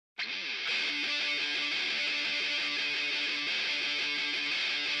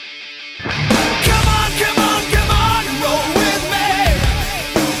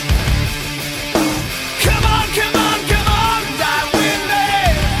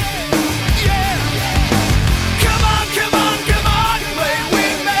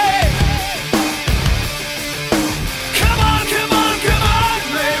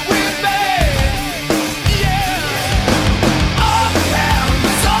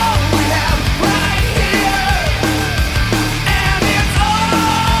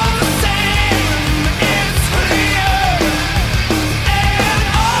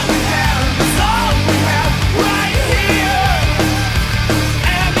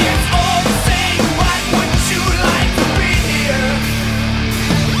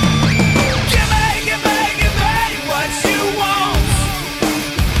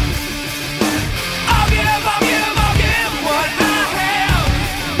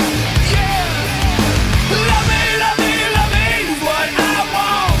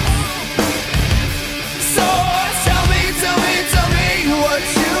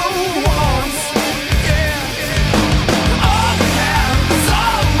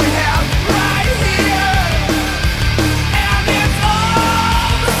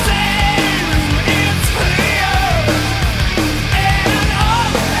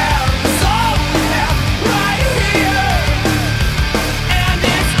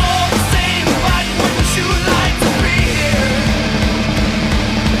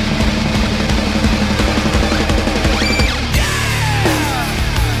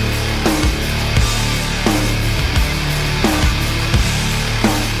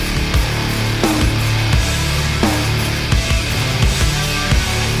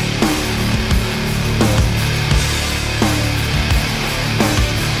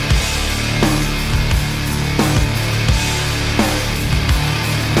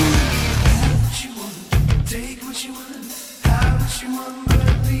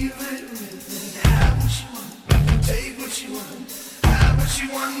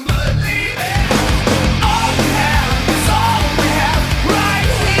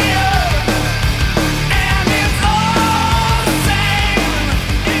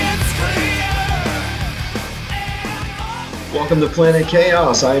welcome to Planet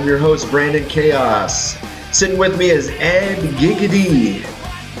Chaos. I am your host, Brandon Chaos. Sitting with me is Ed Giggity.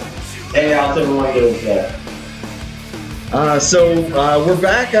 Hey, how's everyone doing today? We're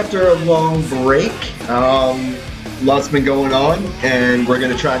back after a long break. Lots been going on, and we're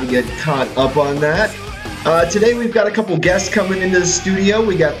going to try to get caught up on that. Today we've got a couple guests coming into the studio.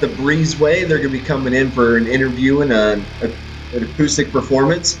 We got the Breezeway. They're going to be coming in for an interview and an acoustic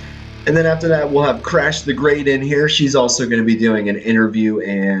performance. And then after that, we'll have Crash the Great in here. She's also going to be doing an interview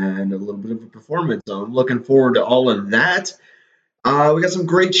and a little bit of a performance. So I'm looking forward to all of that. We got some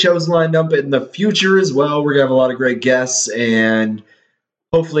great shows lined up in the future as well. We're going to have a lot of great guests and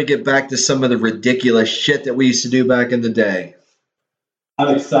hopefully get back to some of the ridiculous shit that we used to do back in the day.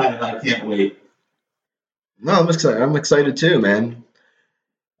 I'm excited. I can't wait. No, I'm excited. I'm excited too, man.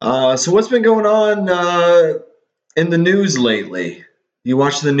 So what's been going on in the news lately? You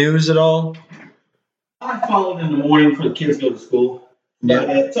watch the news at all? I follow it in the morning for the kids to go to school. Yeah.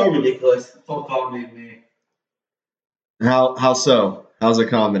 It's all ridiculous. It's all comedy to me. How so? How's it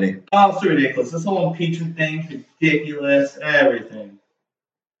comedy? Oh, it's ridiculous. This whole impeachment thing's ridiculous. Everything.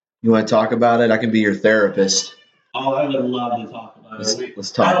 You want to talk about it? I can be your therapist. Oh, I would love to talk about it.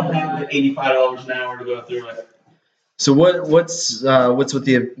 Let's talk. I don't have the $85 an hour to go through it. So what's with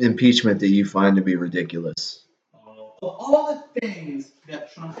the impeachment that you find to be ridiculous? All the things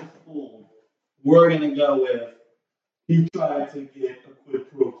that Trump has pulled, we're going to go with. He tried to get a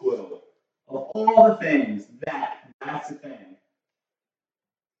quid pro quo. Of all the things, that's the thing.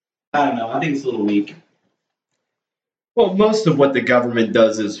 I don't know. I think it's a little weak. Well, most of what the government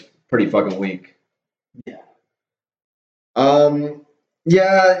does is pretty fucking weak. Yeah.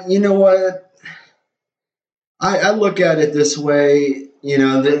 Yeah, you know what? I look at it this way. You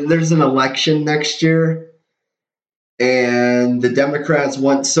know, there's an election next year. And the Democrats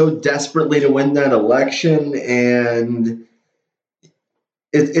want so desperately to win that election, and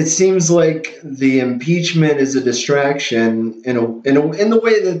it seems like the impeachment is a distraction in the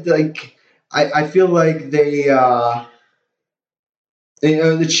way that, like, I feel like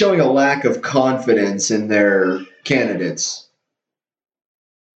it's showing a lack of confidence in their candidates.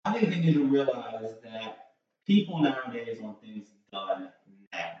 I think they need to realize that people nowadays want things done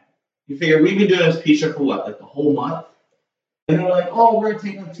now. You figure we've been doing this impeachment for what, like the whole month? And they're like, oh, we're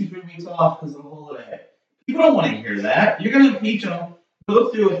taking like 2-3 weeks off because of the holiday. People don't want to hear that. You're going to impeach them, go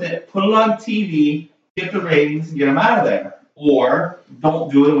through with it, put it on TV, get the ratings, and get them out of there. Or don't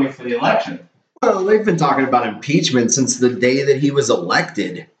do it and wait for the election. Well, they've been talking about impeachment since the day that he was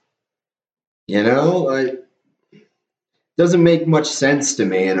elected. You know, it doesn't make much sense to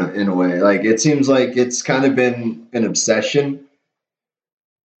me in a way. Like, it seems like it's kind of been an obsession.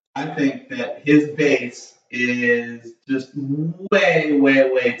 I think that his base is just way, way,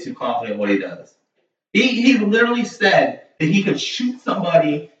 way too confident in what he does. He literally said that he could shoot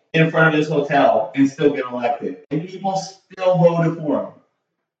somebody in front of his hotel and still get elected. And people still voted for him.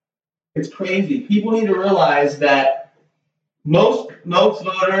 It's crazy. People need to realize that most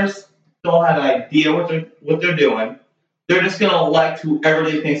voters don't have an idea what they're doing. They're just going to elect whoever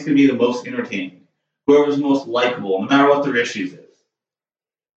they think is going to be the most entertaining, whoever's most likable, no matter what their issues is.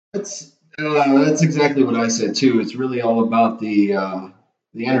 That's exactly what I said too. It's really all about the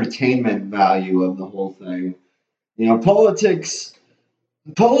entertainment value of the whole thing. You know, politics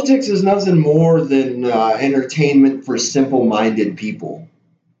is nothing more than entertainment for simple-minded people.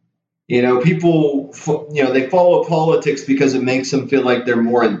 You know, they follow politics because it makes them feel like they're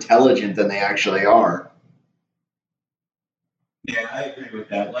more intelligent than they actually are. Yeah, I agree with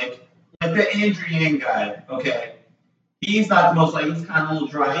that. Like the Andrew Yang guy, okay. He's not the most, he's kind of a little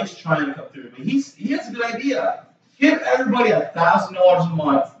dry. He's trying to come through. But he has a good idea. Give everybody $1,000 a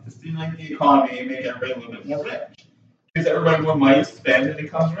month to stimulate the economy and make everybody a little bit more rich. Gives everybody more money to spend and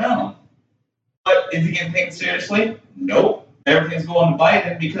it comes around. But is he getting taken seriously? Nope. Everything's going to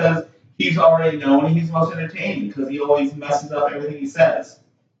Biden because he's already known he's the most entertaining because he always messes up everything he says.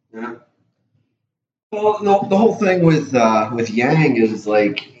 Yeah. Well, the whole thing with Yang is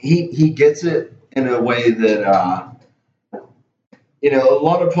like he gets it in a way that a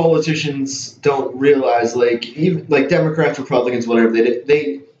lot of politicians don't realize, like, even like Democrats, Republicans, whatever,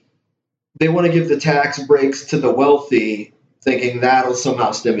 they want to give the tax breaks to the wealthy, thinking that'll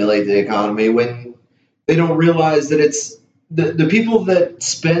somehow stimulate the economy, when they don't realize that it's the people that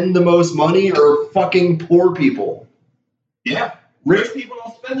spend the most money are fucking poor people. Yeah. Rich people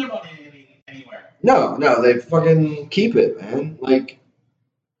don't spend their money anywhere. No, they fucking keep it, man. Like,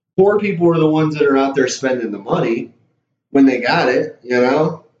 poor people are the ones that are out there spending the money when they got it, you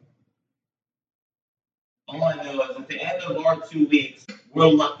know? All I know is at the end of our 2 weeks, we're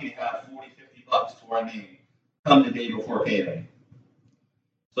lucky to have $40, $50 to our name. come the day before payday.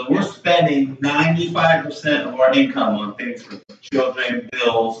 So we're spending 95% of our income on things for children,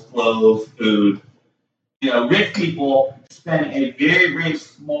 bills, clothes, food. Rich people spend a very, very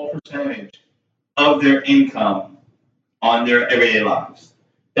small percentage of their income on their everyday lives.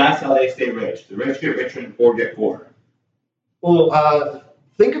 That's how they stay rich. The rich get richer and the poor get poorer. Well,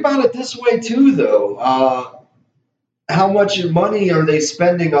 think about it this way too, though. How much money are they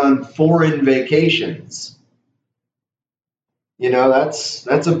spending on foreign vacations?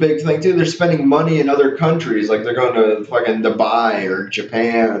 That's a big thing too. They're spending money in other countries, like they're going to fucking Dubai or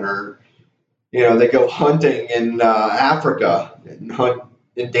Japan, or they go hunting in Africa and hunt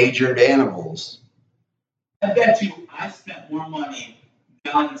endangered animals. I bet you I spent more money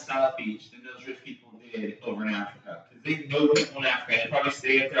down in South Beach than those rich people did over in Africa. Because they know people in Africa. They probably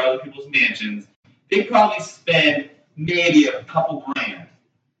stay at their other people's mansions. They probably spend maybe a couple grand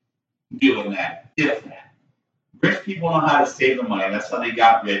doing that, if that. Rich people know how to save their money. That's how they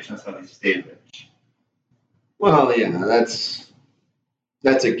got rich. That's how they stayed rich. Well, yeah,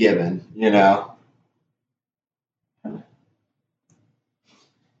 that's a given.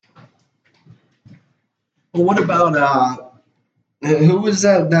 Well, what about who was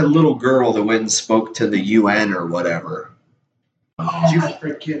that little girl that went and spoke to the UN or whatever? I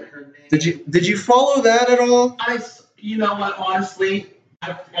forget her name. Did you follow that at all? You know what? Honestly,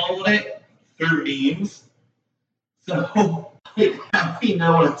 I followed it through memes. So I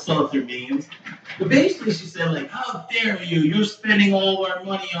know what I saw through memes. But basically, she said, like, how dare you? You're spending all our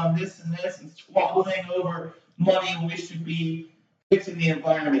money on this and squabbling over money we should be fixing the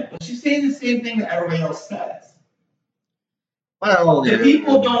environment. But she's saying the same thing that everybody else says. Well, yeah.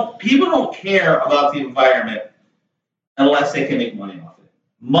 People don't care about the environment unless they can make money off it.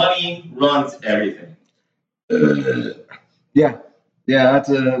 Money runs everything. Yeah, that's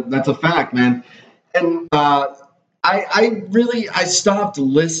a fact, man. And I stopped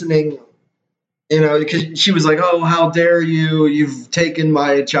listening, because she was like, "Oh, how dare you? You've taken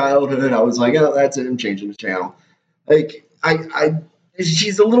my childhood." I was like, "Oh, that's it. I'm changing the channel." Like,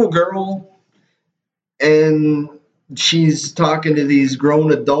 she's a little girl, and she's talking to these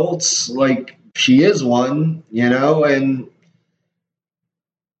grown adults like she is one, and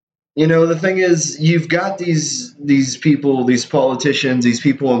the thing is, you've got these people, these politicians, these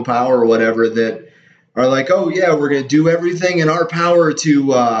people in power or whatever that are like, "Oh yeah, we're going to do everything in our power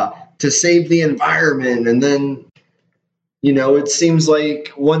to save the environment," and then it seems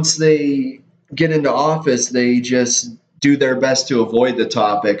like once they get into office, they just do their best to avoid the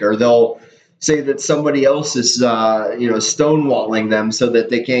topic, or they'll say that somebody else is stonewalling them so that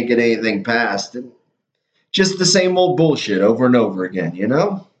they can't get anything passed. And just the same old bullshit over and over again.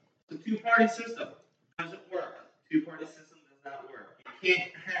 The two-party system doesn't work. Two-party system does not work. You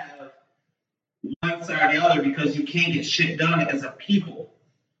can't have one side or the other because you can't get shit done as a people.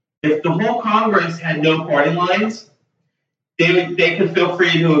 If the whole Congress had no party lines, they could feel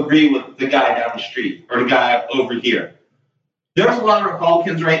free to agree with the guy down the street or the guy over here. There's a lot of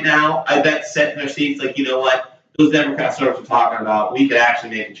Republicans right now, I bet, set in their seats like, you know what, those Democrats know what they're talking about. We could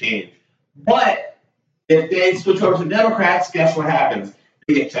actually make a change. But if they switch over to Democrats, guess what happens?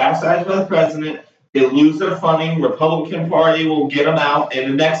 They get chastised by the president. They lose their funding. Republican Party will get them out,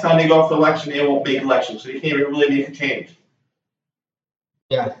 and the next time they go for election, they won't make elections, so they can't really make a change.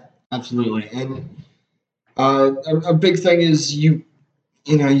 Yeah, absolutely. And a big thing is you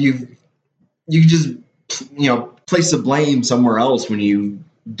just place the blame somewhere else when you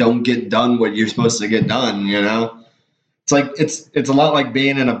don't get done what you're supposed to get done. It's like it's a lot like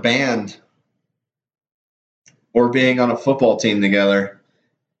being in a band or being on a football team together.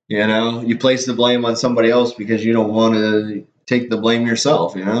 You place the blame on somebody else because you don't want to take the blame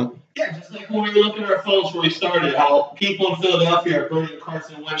yourself. Yeah, just like when we were looking at our phones when we started, how people in Philadelphia are burning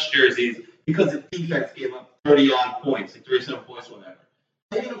Carson Wentz jerseys because the defense gave up 30-odd points, like 37 points, whatever.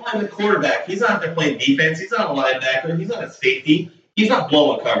 They're going to blame the quarterback. He's not there playing defense. He's not a linebacker. He's not a safety. He's not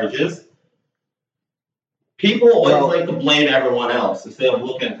blowing coverages. People always like to blame everyone else instead of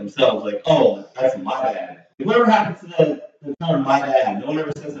looking at themselves like, oh, that's my bad. Whatever happened to the term my bad? No one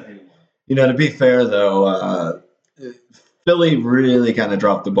ever says that anymore. To be fair, though, Philly really kind of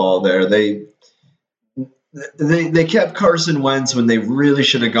dropped the ball there. They kept Carson Wentz when they really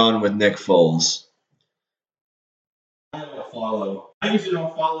should have gone with Nick Foles. I usually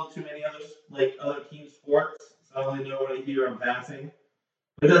don't follow too many other team sports, so I only know what I hear in passing.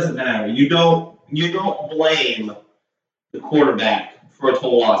 It doesn't matter. You don't blame the quarterback for a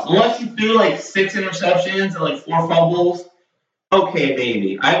total loss unless you threw like 6 interceptions and like 4 fumbles. Okay,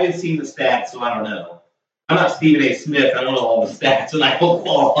 maybe. I haven't seen the stats, so I don't know. I'm not Stephen A. Smith. I don't know all the stats, and I don't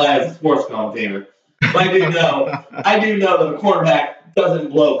qualify as a sports commentator. I do know that a quarterback doesn't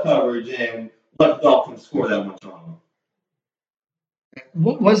blow coverage and let the Dolphins score that much on them.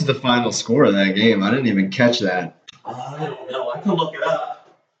 What was the final score of that game? I didn't even catch that. I don't know. I can look it up.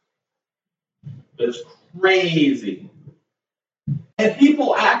 But it's crazy. And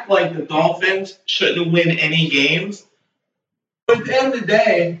people act like the Dolphins shouldn't win any games. But at the end of the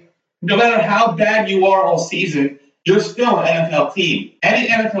day, no matter how bad you are all season, you're still an NFL team. Any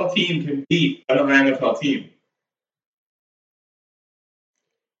NFL team can beat another NFL team.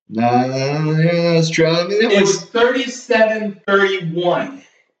 Yeah, that's true. I mean, it was 37-31.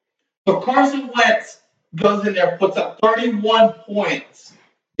 So Carson Wentz goes in there, puts up 31 points.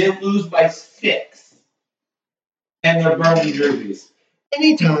 They lose by 6. And they're burning jerseys.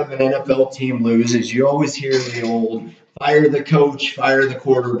 Anytime an NFL team loses, you always hear the old fire the coach, fire the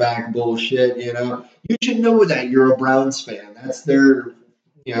quarterback bullshit, you know. You should know that you're a Browns fan. That's their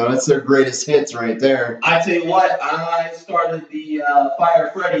greatest hits right there. I tell you what, I started the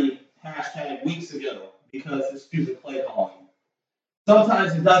Fire Freddy hashtag weeks ago because of stupid play calling.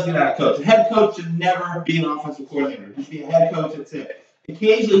 Sometimes it does get out of coach. A head coach should never be an offensive coordinator. He should be a head coach, that's it.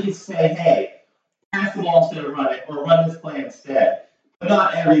 Occasionally he say, hey, pass the ball instead of run it, or run this play instead. But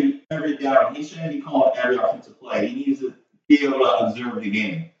not every down. He shouldn't be calling every offensive play. He needs to be able to observe the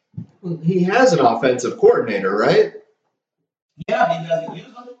game. He has an offensive coordinator, right? Yeah, he doesn't use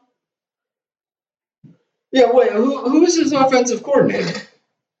them. Yeah, wait, who's his offensive coordinator?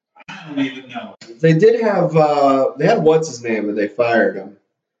 I don't even know. They did have, they had what's his name, but they fired him.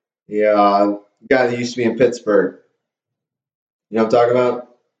 The guy that used to be in Pittsburgh. You know what I'm talking about?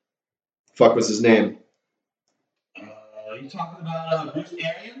 Fuck was his name? Are you talking about Bruce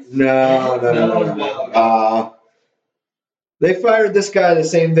Arians? No. They fired this guy the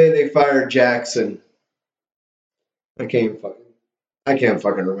same day they fired Jackson. I can't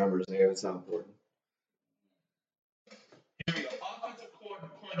fucking remember his name. It's not important. Here we go. Offensive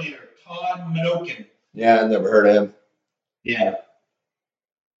coordinator Todd Minokin. Yeah, I never heard of him. Yeah.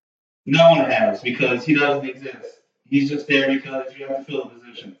 No one has because he doesn't exist. He's just there because you have to fill the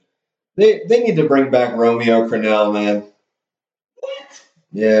position. They need to bring back Romeo Crennel, man. What?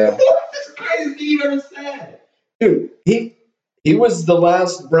 Yeah. That's the craziest thing you've ever said. Dude, he was the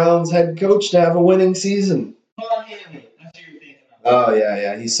last Browns head coach to have a winning season. Todd Haley. That's who you're thinking of. Oh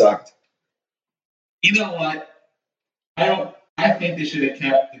yeah, he sucked. You know what? I think they should have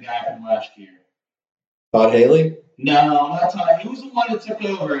kept the guy from last year. Todd Haley? No, not Todd. He was the one that took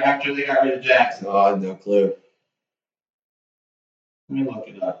over after they got rid of Jackson. Oh, I have no clue. Let me look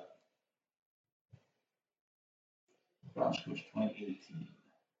it up. Browns coach 2018.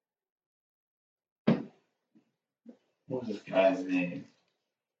 What was this guy's name?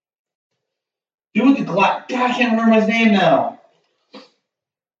 Dude with the glass. God, I can't remember his name now.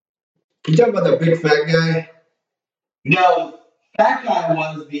 You talking about that big fat guy? No, that guy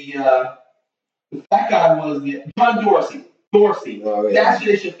was John Dorsey. Dorsey. Oh, yeah. That's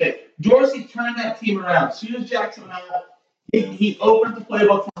who they should pick. Dorsey turned that team around. As soon as Jackson went out, he opened the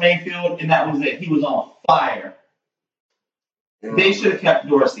playbook for Mayfield, and that was it. He was on fire. Yeah. They should have kept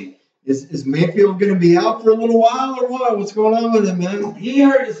Dorsey. Is Mayfield going to be out for a little while or what? What's going on with him, man? He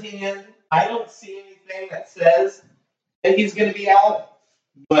hurt his hand. I don't see anything that says that he's going to be out,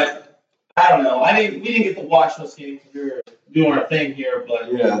 but I don't know. We didn't get to watch those games. We were doing our thing here,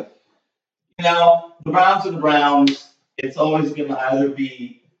 but yeah. You know, the Browns are the Browns. It's always going to either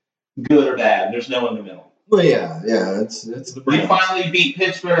be good or bad. There's no in the middle. Well, yeah, it's the Browns. We finally beat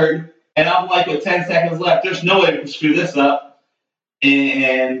Pittsburgh, and I'm like, with 10 seconds left, there's no way we can screw this up.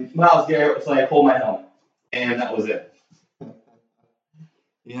 And Myles Garrett was like, hold my helmet. And that was it.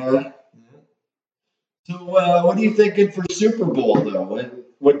 Yeah. So, what are you thinking for Super Bowl, though?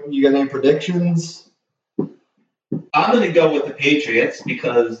 What you got any predictions? I'm going to go with the Patriots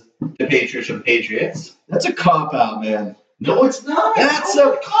because the Patriots are the Patriots. That's a cop-out, man. No, it's not. That's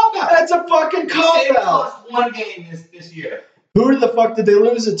a cop-out. That's a fucking cop-out. They lost one game this year. Who the fuck did they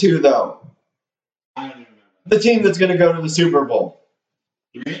lose it to, though? I don't even remember. The team that's going to go to the Super Bowl.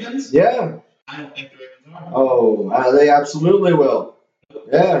 The Ravens? Yeah. I don't think the Ravens are. Oh, they absolutely will.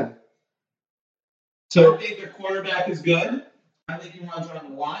 Yeah. So I think their quarterback is good. I think he runs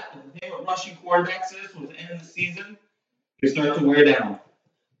around a lot. But the thing with rushing quarterbacks is, with the end of the season, they start to wear down.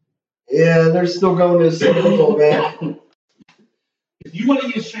 Yeah, they're still going to the Super Bowl, man. If you want to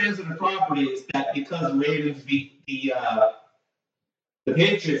use transitive properties, that because the Ravens beat the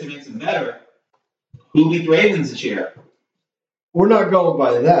Patriots, it makes them better. Who beat the Ravens this year? We're not going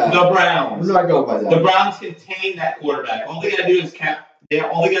by that. The Browns. We're not going by that. The Browns contain that quarterback. All they gotta do is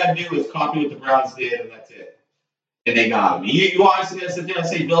copy what the Browns did, and that's it. and they got him. You honestly going to sit there and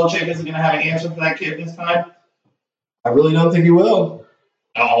say Belichick isn't going to have an answer for that kid this time? I really don't think he will.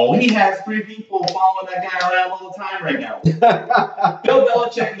 Oh, he has 3 people following that guy around all the time right now. Bill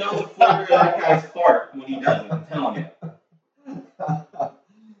Belichick knows the flavor of that guy's fart when he does it. I'm telling you.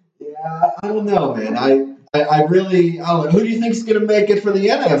 Yeah, I don't know, man. I really, I don't know. Who do you think is going to make it for the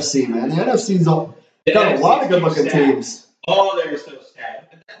NFC, man? The NFC's got a lot of good-looking teams. Oh, they're so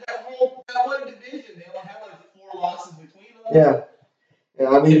stacked. That one division, they only have like 4 losses between them. Yeah,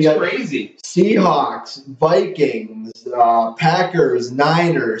 I mean, it's crazy. Seahawks, Vikings, Packers,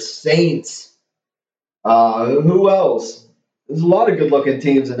 Niners, Saints. Who else? There's a lot of good-looking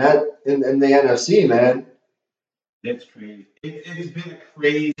teams in the NFC, man. It's crazy. It's been a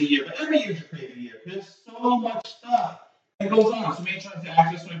crazy year, but every year's a crazy year. There's so much stuff that goes on. So many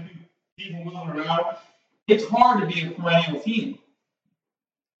transactions, so many people moving around. It's hard to be a perennial team.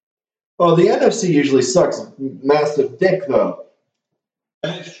 Well, the NFC usually sucks massive dick, though.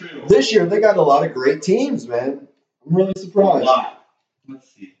 That is true. This year, they got a lot of great teams, man. I'm really surprised. A lot. Let's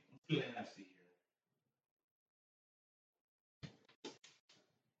see. Let's do the NFC here.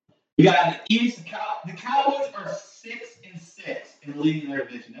 We got the East. The Cowboys are 6-6 in leading their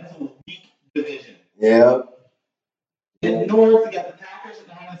division. That's a weak division. Yeah. In the North, we got the Packers at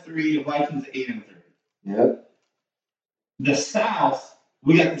 9-3, the Vikings at 8-3. Yep. The South,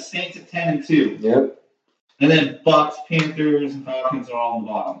 we got the Saints at 10-2. Yep. And then Bucks, Panthers, and Falcons are all on the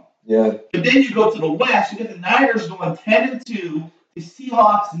bottom. Yeah. But then you go to the West, you get the Niners going 10-2, the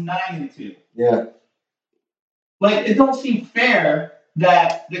Seahawks 9-2. Yeah. Like, it don't seem fair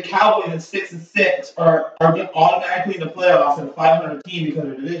that the Cowboys at 6-6 are automatically in the playoffs and a 500 team because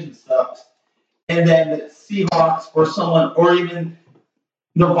their division sucks. And then the Seahawks or someone, or even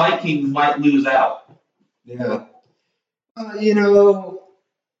the Vikings might lose out. Yeah.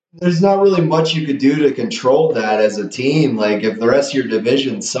 There's not really much you could do to control that as a team. Like, if the rest of your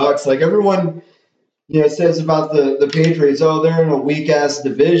division sucks, like everyone, says about the Patriots, oh, they're in a weak-ass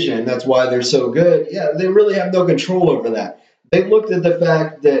division. That's why they're so good. Yeah, they really have no control over that. They looked at the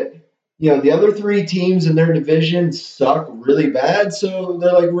fact that, the other 3 teams in their division suck really bad, so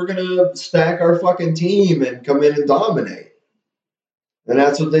they're like, we're going to stack our fucking team and come in and dominate. And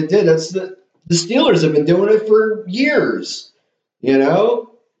that's what they did. The Steelers have been doing it for years,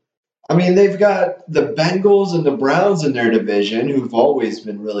 I mean, they've got the Bengals and the Browns in their division, who've always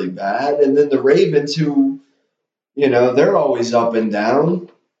been really bad, and then the Ravens, who, they're always up and down.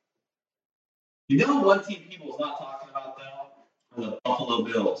 One team people's not talking about, though, are the Buffalo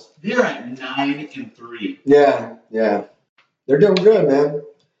Bills. They're at 9-3. Yeah. They're doing good, man.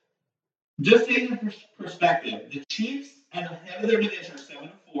 Just taking perspective, the Chiefs at the head of their division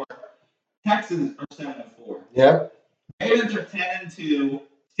are 7-4. Texans are 7-4. Yeah. Ravens are 10-2.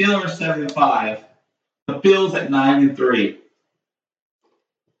 Steelers 7-5. The Bills at 9-3.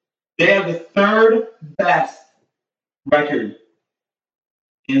 They have the 3rd best record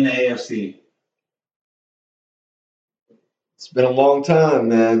in the AFC. It's been a long time,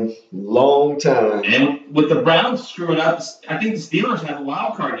 man. Long time. And with the Browns screwing up, I think the Steelers have a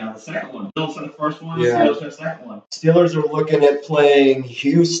wild card now, the second one. Bills are the first one, yeah. Steelers are the second one. Steelers are looking at playing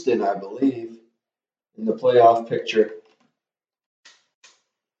Houston, I believe, in the playoff picture.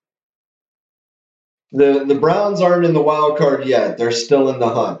 The Browns aren't in the wild card yet. They're still in the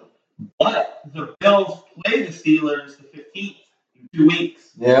hunt. But the Bills play the Steelers the 15th in 2 weeks.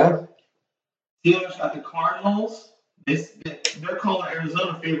 Yeah. Steelers got the Cardinals. They're calling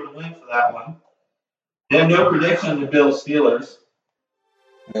Arizona favorite to win for that one. They have no prediction on the Bills Steelers.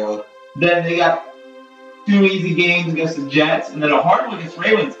 Yeah. Then they got 2 easy games against the Jets, and then a hard one against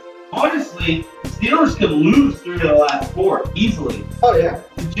Ravens. Honestly, the Steelers could lose 3 of the last 4 easily. Oh, yeah.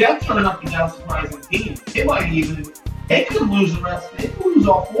 The Jets are an up-and-down surprising team. They could lose the rest. They could lose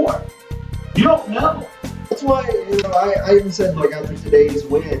all 4. You don't know. That's why, I even said, after today's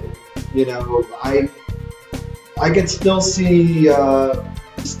win, I could still see the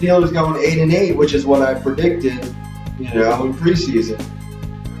Steelers going 8-8, which is what I predicted, in preseason.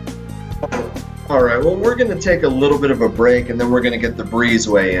 All right, well, we're going to take a little bit of a break, and then we're going to get the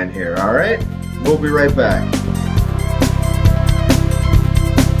Breezeway in here, all right? We'll be right back.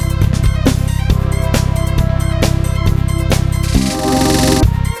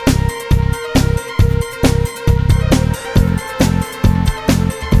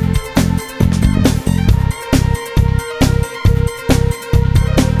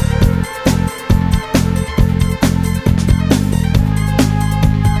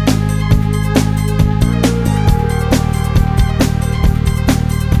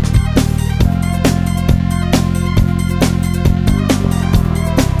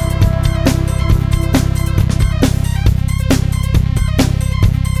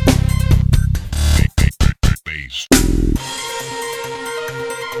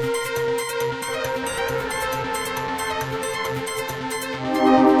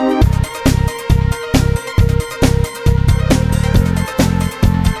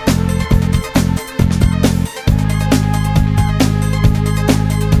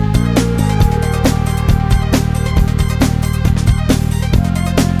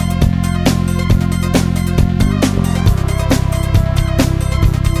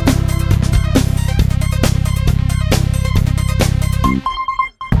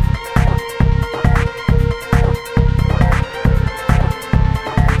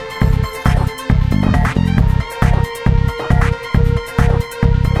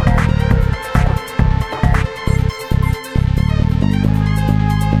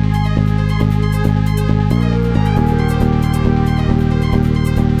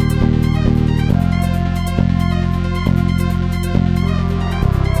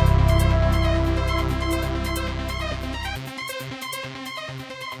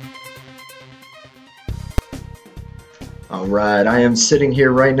 right. I am sitting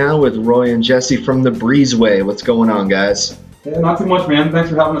here right now with Roy and Jesse from the Breezeway. What's going on, guys? Yeah, not too much, man. Thanks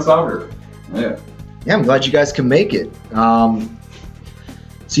for having us out here. Yeah. Yeah, I'm glad you guys can make it. So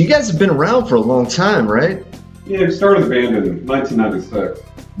you guys have been around for a long time, right? Yeah, we started the band in 1996.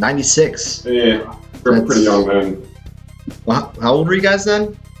 96. Yeah, we were pretty young then. Well, how old were you guys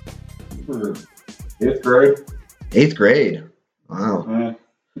then? We were 8th grade. 8th grade. Wow. Yeah.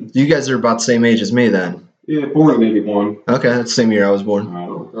 So you guys are about the same age as me then. Yeah, born in 81. Okay, that's the same year I was born.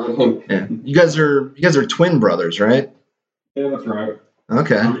 Yeah. You guys are twin brothers, right? Yeah, that's right.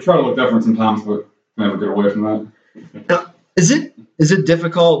 Okay. We try to look different sometimes, but never get away from that. Now, is it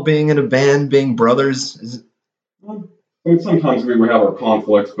difficult being in a band, being brothers? I mean, sometimes we have our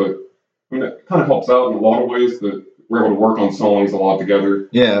conflicts, but I mean, it kind of helps out in a lot of ways that we're able to work on songs a lot together.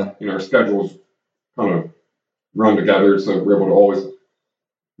 Yeah. Our schedules kind of run together, so we're able to always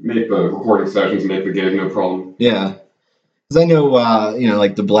make the recording sessions, make the gig, no problem. Yeah. Because I know,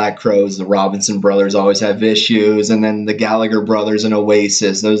 like the Black Crowes, the Robinson brothers always have issues, and then the Gallagher brothers and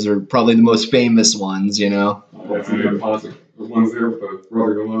Oasis. Those are probably the most famous ones, That's a good classic. The ones there with the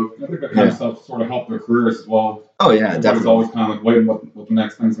brother you love. I think that kind of stuff sort of helped their careers as well. Oh, yeah, Everybody's definitely. always kind of like waiting what the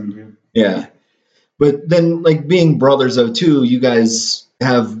next thing's going to be. Yeah. But then, like, being brothers, though, too, you guys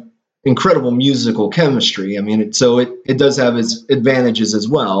have incredible musical chemistry. I mean, so it does have its advantages as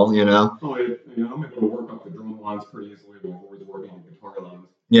well, Oh, yeah, I'm able to work up the drum lines pretty easily while we're working on guitar lines.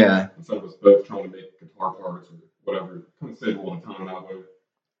 Yeah. Instead of us both trying to make guitar parts or whatever. Kind of save a lot of time that way.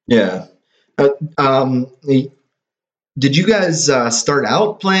 Yeah. Did you guys start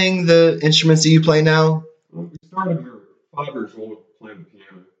out playing the instruments that you play now? We started when we were 5 years old playing the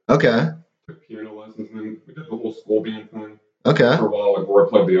piano. Okay. Took piano lessons, and then we did the whole school band thing. Okay. For a while, like Roy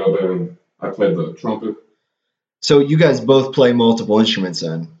played the oboe and I played the trumpet. So you guys both play multiple instruments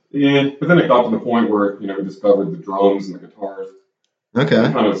then? Yeah, but then it got to the point where, we discovered the drums and the guitars. Okay.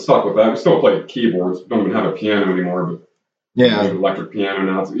 We kind of stuck with that. We still play keyboards. We don't even have a piano anymore, but yeah, we have an electric piano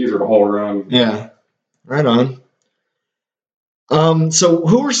now. It's easier to haul around. Yeah. Right on. So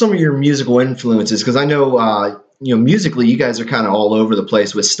who are some of your musical influences? Because I know, musically, you guys are kind of all over the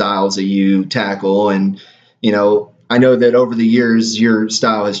place with styles that you tackle. And, I know that over the years, your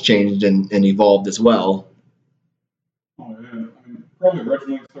style has changed and evolved as well. Oh, yeah. I mean, probably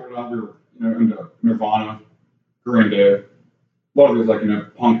originally started out here, into Nirvana, Green Day. A lot of these, like,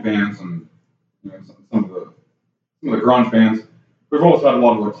 punk bands and, some of the grunge bands. We've always had a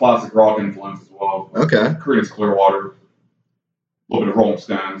lot of the classic rock influence as well. Like Okay. Creedence Clearwater, a little bit of Rolling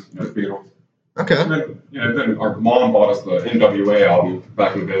Stones, the Beatles. Okay. And then, then our mom bought us the NWA album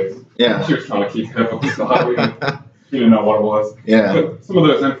back in the day. Yeah. She was trying to keep hip with the style. She didn't know what it was. Yeah. But some of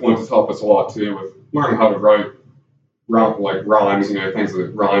those influences help us a lot too with learning how to write rhymes, things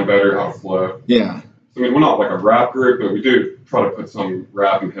that rhyme better, how to flow. Yeah. So, I mean, we're not like a rap group, but we do try to put some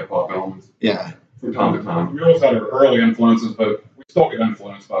rap and hip hop elements. Yeah. From time to time. We always had our early influences, but we still get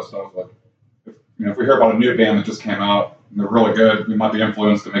influenced by stuff like if we hear about a new band that just came out and they're really good, we might be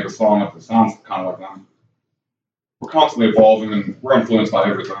influenced to make a song that sounds kind of like them. We're constantly evolving and we're influenced by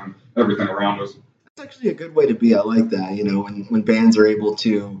everything around us. That's actually a good way to be. I like that, when bands are able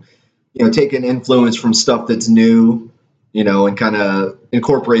to, take an influence from stuff that's new, and kind of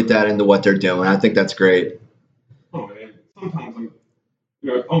incorporate that into what they're doing. I think that's great. Oh, man. Sometimes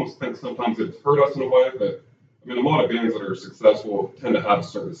I almost think sometimes it's hurt us in a way, but I mean, a lot of bands that are successful tend to have a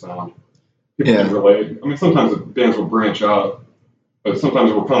certain sound. People can relate. I mean, sometimes the bands will branch out, but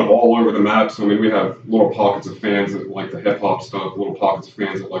sometimes we're kind of all over the map. So, I mean, we have little pockets of fans that like the hip hop stuff, little pockets of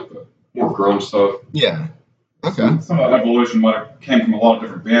fans that like the more grunge stuff. Yeah. Okay. Some of that evolution might have came from a lot of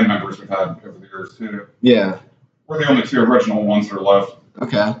different band members we've had over the years, too. Yeah. We're the only 2 original ones that are left.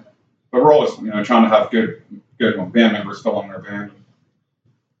 Okay. But we're always, trying to have good band members still in their band.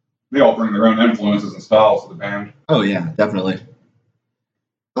 They all bring their own influences and styles to the band. Oh, yeah, definitely.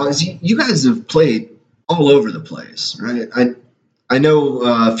 You guys have played all over the place, right? I know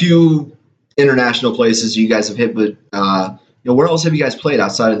a few international places you guys have hit, but where else have you guys played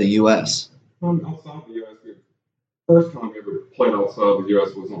outside of the U.S.? Outside the U.S., the first time we ever played outside the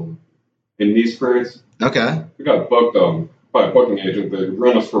U.S. was in Nice, France. Okay. We got booked by a booking agent. They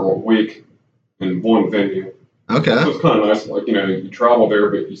run us for a week in one venue. Okay. So it's kind of nice, like, you travel there,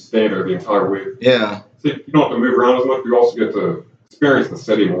 but you stay there the entire week. Yeah. So you don't have to move around as much, but you also get to experience the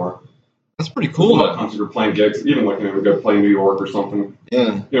city more. That's pretty cool. A lot of times we're playing gigs, even like, we go play New York or something.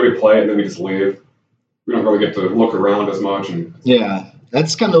 Yeah. We play it and then we just leave. We don't really get to look around as much. Yeah.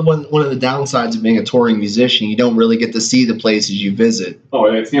 That's kind of one of the downsides of being a touring musician. You don't really get to see the places you visit. Oh,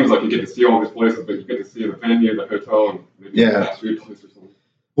 it seems like you get to see all these places, but you get to see the venue, the hotel, and maybe the fast food place or something.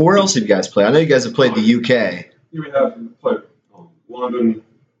 Well, where else have you guys played? I know you guys have played the UK. we have played London,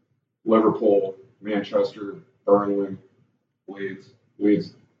 Liverpool, Manchester, Burnley,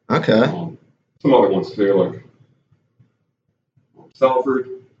 Leeds. Okay. Some other ones too, like Salford.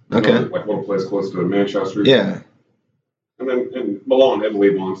 Okay. Another, like little place close to Manchester. Yeah. And then in Milan,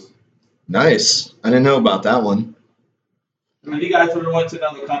 Italy once. Nice. I didn't know about that one. Have you guys ever went to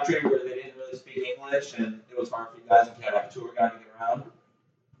another country where they didn't really speak English and it was hard for you guys if you had like a tour guide to get around?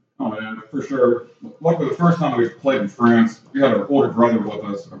 Oh yeah, for sure. Luckily, the first time we played in France, we had our older brother with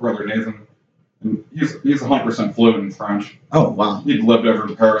us, our brother Nathan, and he's 100% fluent in French. Oh, wow. He'd lived over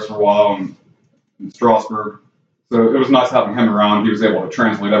in Paris for a while and in Strasbourg, so it was nice having him around. He was able to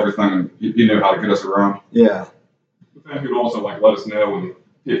translate everything, and he knew how to get us around. Yeah. But then he would also like let us know when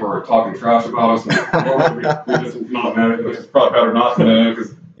people were talking trash about us. And, we just not know. It's probably better not to know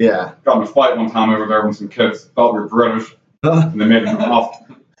because got in a fight one time over there when some kids thought we were British, and they made him off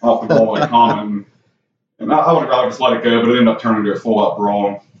the ball like comment. And I would have rather just let it go, but it ended up turning into a full-out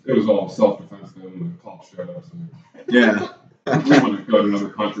brawl. It was all self-defense though, and the cops showed up. So. Yeah. We wouldn't go to another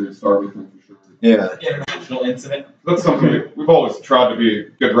country and start anything for sure. Yeah. International incident. That's something we've always tried to be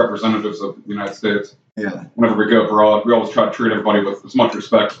good representatives of the United States. Yeah. Whenever we go abroad, we always try to treat everybody with as much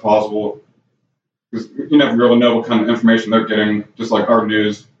respect as possible. Because you never really know what kind of information they're getting, just like our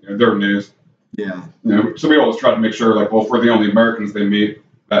news, their news. Yeah. So we always try to make sure, like, well, if we're the only Americans they meet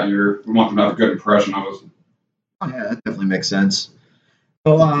that year, we want them to have a good impression of us. Oh, yeah, that definitely makes sense.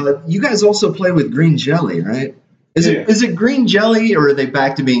 Well, you guys also play with green jelly, right? Is it green jelly, or are they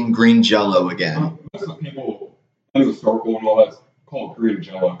back to being green jello again? Most of the people in the circle and all that's called green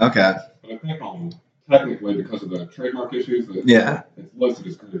jello. Okay. But I think technically because of the trademark issues, it's listed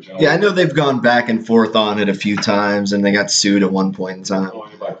as green jello. Yeah, I know they've gone back and forth on it a few times, and they got sued at one point in time. Oh,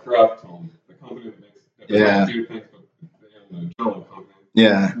 by Kraft, the company that makes do things, but they have the jello company.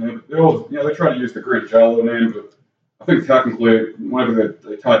 Yeah. They try to use the green jello name, but I think technically, whenever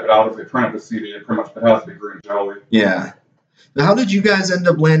they type it out, if they print up the CD, it pretty much it has to be green jelly. Yeah. Now, how did you guys end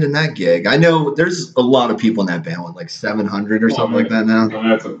up landing that gig? I know there's a lot of people in that band, like 700 or something like that now.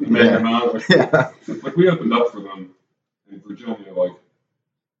 That's a mega amount. Like we opened up for them in Virginia, like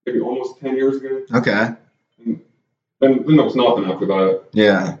maybe almost 10 years ago. Okay. And then there was nothing after that.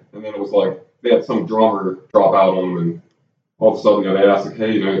 Yeah. And then it was like they had some drummer drop out on them, and all of a sudden, they asked, like,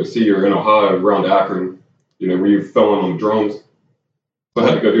 hey, I see you're in Ohio, around Akron. Were you filling on the drums? So I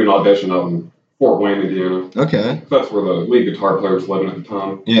had to go do an audition out in Fort Wayne, Indiana. Okay. So that's where the lead guitar player was living at the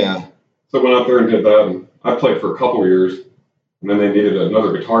time. Yeah. So I went out there and did that, and I played for a couple of years, and then they needed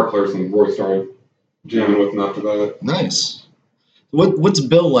another guitar player, so Roy started jamming with them after that. Nice. What's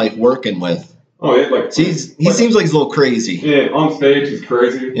Bill like working with? Oh, yeah, he seems like he's a little crazy. Yeah, on stage he's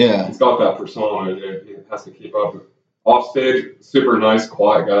crazy. Yeah. He's got that persona. He has to keep up. Off stage, super nice,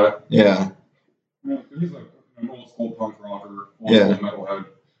 quiet guy. Yeah. He's like an old school punk rocker, old school metalhead.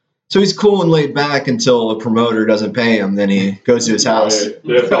 So he's cool and laid back until a promoter doesn't pay him. Then he goes to his house.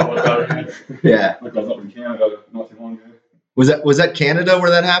 Yeah, something like that. Yeah. Like I was up in Canada not too long ago. Was that Canada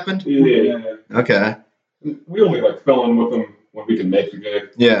where that happened? Yeah. Okay. We only fill in with them when we can make the gig.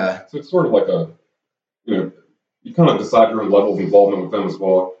 Yeah. So it's sort of like you kind of decide your own level of involvement with them as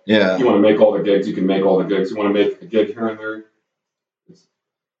well. Yeah. If you want to make all the gigs, you can make all the gigs. You want to make a gig here and there, it's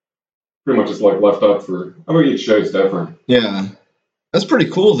pretty much just left up for. Each show's different. Yeah. That's pretty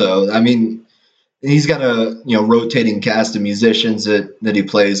cool, though. I mean, he's got a rotating cast of musicians that he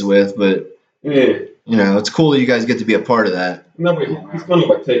plays with, but it's cool that you guys get to be a part of that. And that way, he's kind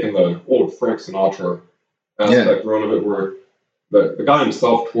of taking the old Frank Sinatra aspect around of it, where the guy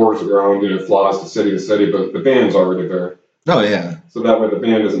himself tours around, flies to city, but the band's already there. Oh yeah. So that way, the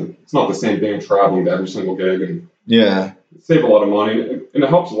band it's not the same band traveling to every single gig, and save a lot of money, and it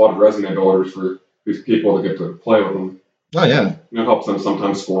helps a lot of resume builders for these people that get to play with them. Oh, yeah. It helps them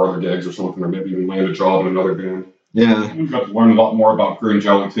sometimes score other gigs or something, or maybe even land a job in another band. Yeah. We've got to learn a lot more about green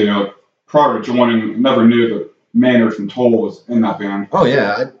jelly, too. Prior to joining, never knew that Maynard from Toll was in that band. Oh,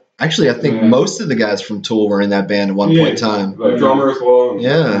 yeah. I think most of the guys from Tool were in that band at one point in time. The drummer as well.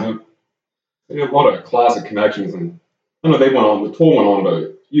 Yeah. They have a lot of classic connections. And I know the Tool went on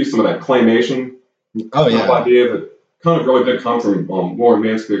to use some of that claymation idea that kind of really did come from Warren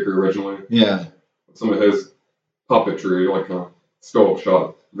Manspeaker originally. Yeah. Some of his puppetry, scope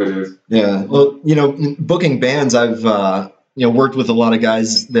shot videos. Yeah. Well, booking bands, I've worked with a lot of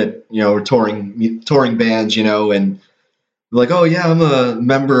guys that are touring bands, and like, oh yeah, I'm a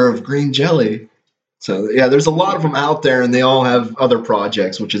member of Green Jelly. So yeah, there's a lot of them out there, and they all have other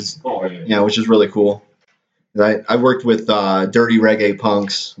projects, which is which is really cool. I worked with Dirty Reggae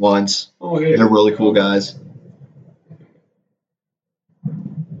Punks once. Oh yeah, they're really cool guys.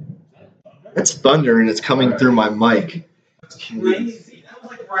 That's thunder, and it's coming through my mic. That's crazy. That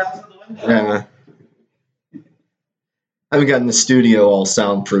was like right outside the window. Yeah. I haven't gotten the studio all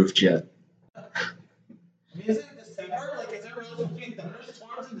soundproofed yet. I mean, is it December? Like, is there really supposed to be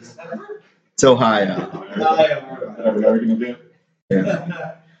thunderstorms in December? It's Ohio. Yeah.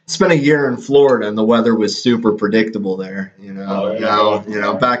 Spent a year in Florida, and the weather was super predictable there.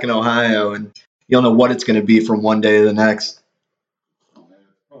 Now, back in Ohio, and you don't know what it's going to be from one day to the next. Probably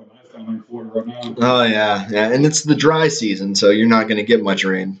nice down in Florida right now. Oh yeah, and it's the dry season, so you're not going to get much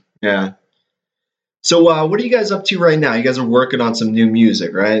rain. Yeah. So, what are you guys up to right now? You guys are working on some new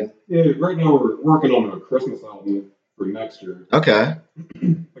music, right? Yeah, right now we're working on a Christmas album for next year. Okay.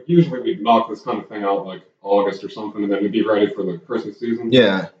 Like usually we'd knock this kind of thing out like August or something, and then we'd be ready for the Christmas season.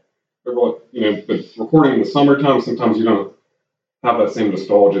 Yeah. But recording in the summertime, sometimes you don't have that same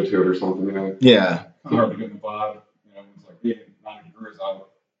nostalgia to it or something. Yeah. It's hard to get in the vibe. It's like 80, 90 degrees out.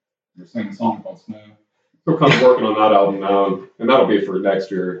 You're singing a song called Snow. So we're kind of working on that album now, and that'll be for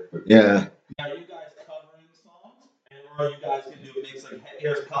next year. Yeah. Are you guys covering songs? Or are you guys going to do a mix like, hey,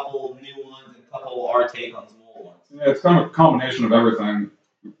 here's a couple new ones and a couple our take on some old ones? Yeah, it's kind of a combination of everything.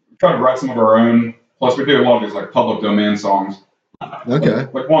 We try to write some of our own. Plus, we do a lot of these like public domain songs. Okay.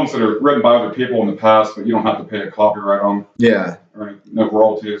 Like ones that are written by other people in the past, but you don't have to pay a copyright on. Yeah. Or no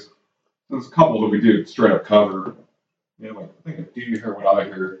royalties. There's a couple that we do straight up cover. Yeah, like I think Do You Hear What I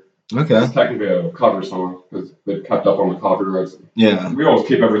Hear? Okay. It's technically a cover song because they've kept up on the copyrights. Yeah. We always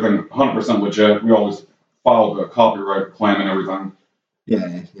keep everything 100% legit. We always file the copyright claim and everything.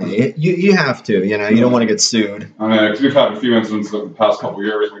 Yeah. You have to. You don't want to get sued. I mean, because we've had a few incidents in the past couple of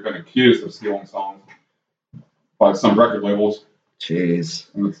years. We've been accused of stealing songs by some record labels. Jeez.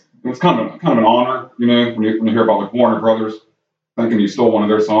 And it's kind of an honor, when you hear about like Warner Brothers thinking you stole one of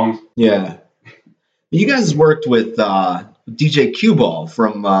their songs. Yeah. You guys worked with DJ Q-Ball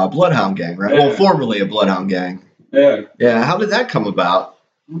from Bloodhound Gang, right? Yeah. Well, formerly a Bloodhound Gang. Yeah. Yeah. How did that come about?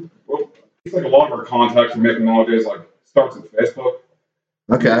 Well, it's like a lot of our contacts we're making nowadays starts at Facebook.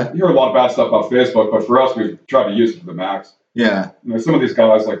 Okay. You hear a lot of bad stuff about Facebook, but for us, we try to use it to the max. Yeah. Some of these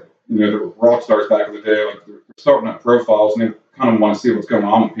guys, they were rock stars back in the day, they're starting up profiles and they kind of want to see what's going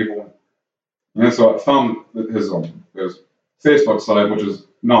on with people. And so I found that his Facebook site, which is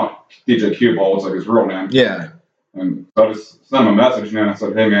not DJ Q-Ball, it's like his real name. Yeah. And so I just sent him a message, and I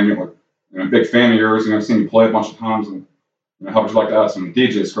said, hey man, you're a big fan of yours, I've seen you play a bunch of times, and how would you like to add some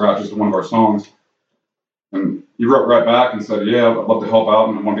DJ scratches to one of our songs? And he wrote right back and said, yeah, I'd love to help out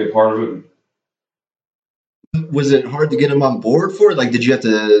and I want to be a part of it. Was it hard to get him on board for it? Like, did you have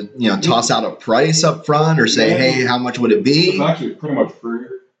to, toss out a price up front or say, hey, how much would it be? It's actually pretty much free.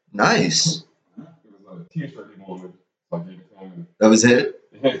 Nice. It was a t-shirt he wanted. That was it?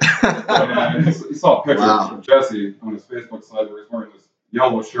 Yeah, he saw a picture of Jesse on his Facebook site where he's wearing this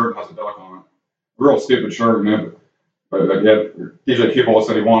yellow shirt and has a duck on it. A real stupid shirt, man. But DJ Q-Ball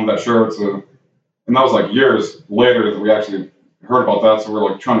said he wanted that shirt, so, and that was years later that we actually heard about that, so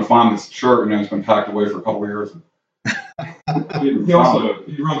we're trying to find this shirt, and it's been packed away for a couple of years. He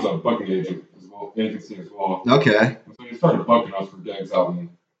runs a booking agency as well. Okay. So he started booking us for gigs out in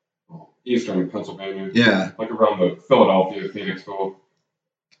eastern Pennsylvania. Yeah. Around the Philadelphia, Phoenixville.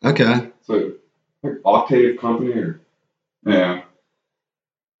 Okay. So Octave Company or yeah.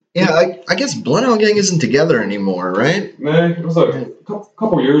 Yeah, I guess Bloodhound Gang isn't together anymore, right? Man, it was a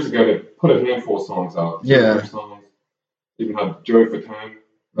couple of years ago they put a handful of songs out. Yeah. Songs. Even had Joey Fatone,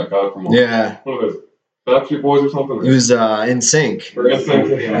 that guy from one of those Backstreet Boys or something. He was in Sync. Or in Sync.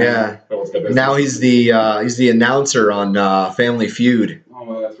 Yeah. Now he's the announcer on Family Feud.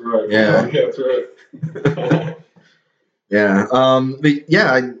 Oh, that's right. Yeah. Yeah, that's right. Yeah. But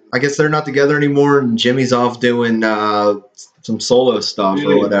yeah, I guess they're not together anymore, and Jimmy's off doing some solo stuff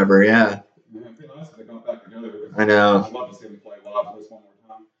or whatever. Yeah. Yeah, it'd be nice if they got back together. I know. I'd love to see them play live this one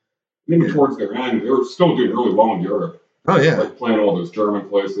more time. Even towards their end, they were still doing really well in Europe. Oh yeah. Playing all those German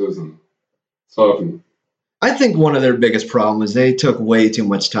places and stuff. And I think one of their biggest problems is they took way too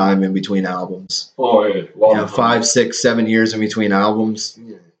much time in between albums. Oh yeah. 5, 6, 7 years in between albums.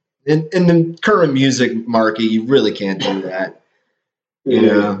 Yeah. In the current music market, you really can't do that.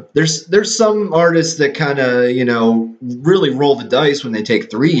 There's some artists that kind of really roll the dice when they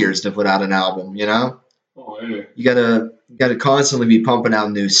take 3 years to put out an album. Oh yeah. You gotta constantly be pumping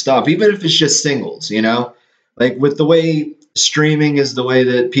out new stuff, even if it's just singles. Like with the way streaming is the way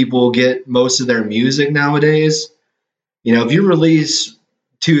that people get most of their music nowadays. If you release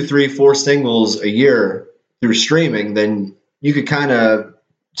 2, 3, 4 singles a year through streaming, then you could kind of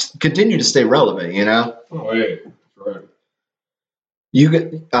continue to stay relevant. Oh yeah. Right. Do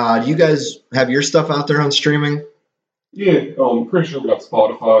you guys have your stuff out there on streaming? Yeah, I'm pretty sure we got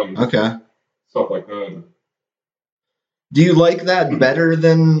Spotify. Okay. stuff like that. Do you like that better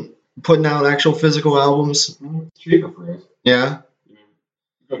than putting out actual physical albums? It's cheaper for us. Yeah. You know,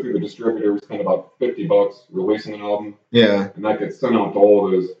 you go through the distributor, we spend about $50 releasing an album, Yeah. and that gets sent out to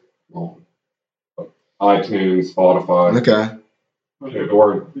all those, like iTunes, Spotify. Okay.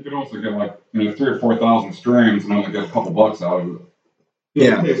 Or you could also get like 3,000 or 4,000 streams and only get a couple bucks out of it.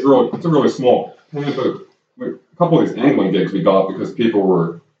 Yeah. It's a really small. But a couple of these England gigs we got because people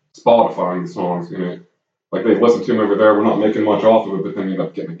were Spotifying the songs. Like they listened to them over there. We're not making much off of it, but then you end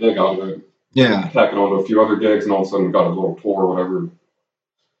up getting a gig out of it. Yeah. Tacking on to a few other gigs, and all of a sudden we got a little tour or whatever.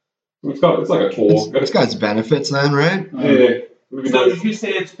 It's like a tool. It's got its benefits then, right? So did you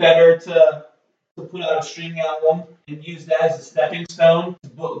say it's better to put out a streaming album and use that as a stepping stone to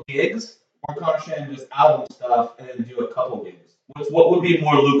book gigs, or concentrate on just album stuff and then do a couple gigs? What would be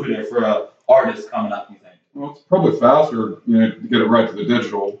more lucrative for an artist coming up, you think? Well, it's probably faster, to get it right to the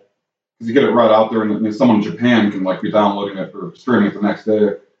digital, because you get it right out there, and someone in Japan can like be downloading it or streaming it the next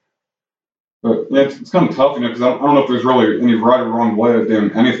day. But yeah, it's kind of tough, because I don't know if there's really any right or wrong way of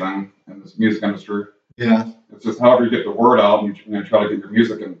doing anything in this music industry. Yeah. It's just however you get the word out, and you try to get your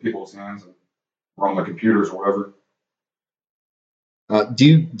music in people's hands or on the computers or whatever. Do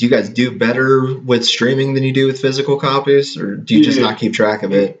you guys do better with streaming than you do with physical copies, or do you just not keep track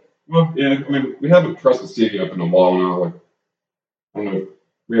of it? Well, yeah, we haven't pressed the CD up in a while now. Like, I don't know,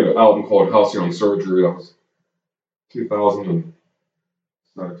 we had an album called Halcyon Surgery that was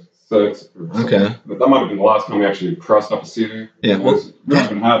 2006. Okay. But that might have been the last time we actually pressed up a CD. Yeah, well,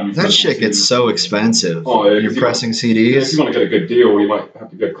 that shit gets so expensive. Oh, yeah, when you're pressing CDs. Yeah, if you want to get a good deal, you might have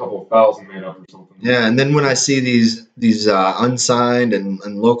to get a couple of thousand made up or something. Yeah, and then when I see these unsigned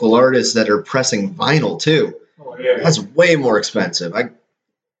and local artists that are pressing vinyl too, that's way more expensive. I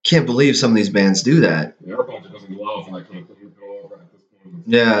can't believe some of these bands do that. Yeah, our budget doesn't allow for that kind of thing at all right at this point.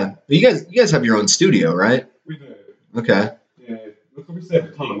 Yeah, but you guys have your own studio, right? We did. Okay. Yeah, we saved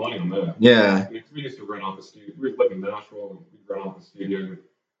a ton of money on that. Yeah. We used to rent out the studio. We lived in Nashville, and we'd rent out the studio. It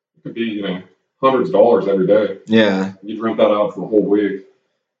could be, hundreds of dollars every day. Yeah. You'd rent that out for a whole week.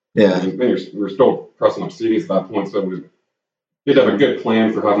 Yeah. And then we were still pressing up CDs at that point, so you'd have a good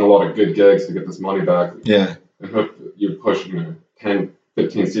plan for having a lot of good gigs to get this money back. Yeah. And hope that you'd push, 10,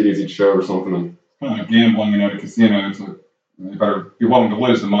 15 CDs each show or something. And kind of like gambling, at a casino. It's you better be willing to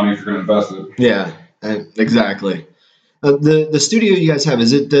lose the money if you're going to invest it. Yeah, exactly. The studio you guys have,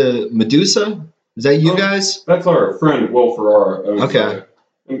 is it the Medusa? Is that you guys? That's our friend Will Ferrara. Okay.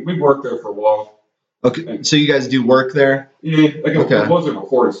 And we worked there for a while. Okay, so you guys do work there? Yeah, it was a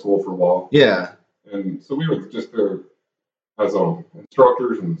recording school for a while. Yeah. And so we were just there as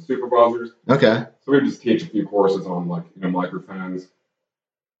instructors and supervisors. Okay. So we would just teach a few courses on microphones,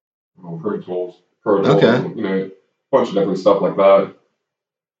 Pro Tools, okay. And, a bunch of different stuff like that.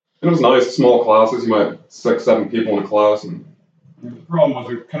 And it was nice, small classes. You might have 6, 7 people in a class. And the problem was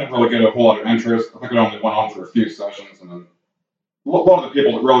we couldn't really get a whole lot of interest. I think it only went on for a few sessions, and then a lot of the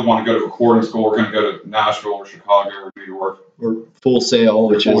people that really want to go to recording school are going to go to Nashville or Chicago or New York. Or Full Sail,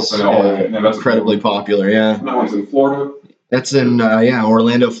 which is that's incredibly popular, yeah. And that one's in Florida? That's in,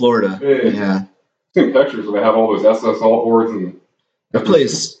 Orlando, Florida. Yeah. I've seen pictures where they have all those SSL boards. And the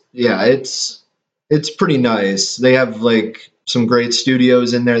place, yeah, it's pretty nice. They have, some great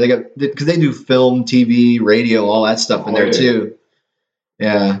studios in there. Because they do film, TV, radio, all that stuff in there, too.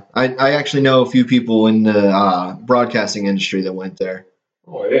 Yeah, I actually know a few people in the broadcasting industry that went there.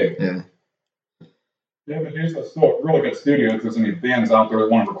 Oh, yeah. Yeah. Yeah, but he's still a really good studio. If there's any bands out there that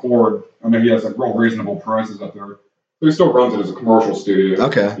want to record, he has real reasonable prices up there. So he still runs it as a commercial studio.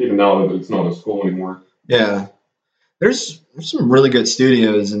 Okay. Even now that it's not a school anymore. Yeah. There's some really good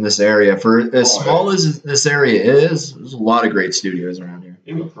studios in this area. For as small as this area is, there's a lot of great studios around here.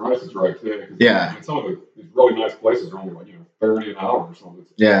 And the price is right, too. Yeah. Some of these really nice places are only $30 an hour or something.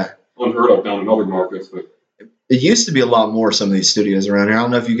 Yeah. Unheard of down in other markets, but it used to be a lot more, some of these studios around here. I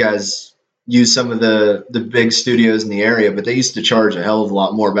don't know if you guys use some of the big studios in the area, but they used to charge a hell of a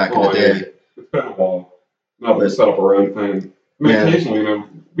lot more back in the day. It's been a while. Now we set up our own thing. Occasionally,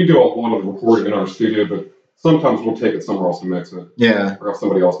 we do a lot of the recording in our studio, but sometimes we'll take it somewhere else to mix it. Yeah. Or have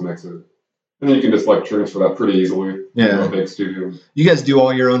somebody else mix it. And then you can just transfer that pretty easily. Yeah. To a big studio. You guys do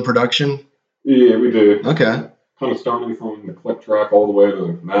all your own production? Yeah, we do. Okay. Kind of starting from the click track all the way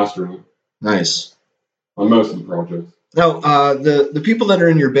to mastering it. Nice. On most of the projects. Now, the people that are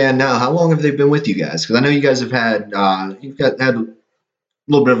in your band now, how long have they been with you guys? Because I know you guys have had had a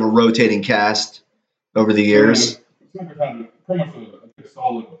little bit of a rotating cast over the years. I think we've had pretty much a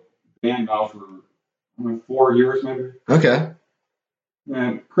solid band now for 4 years, maybe. Okay.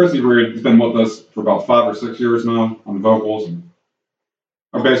 And Chrissy Reed has been with us for about 5 or 6 years now on vocals, and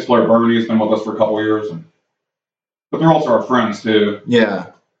our bass player Bernie has been with us for a couple of years, but they're also our friends too.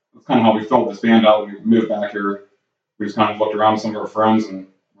 Yeah. That's kind of how we filled this band out when we moved back here. We just kind of looked around some of our friends and,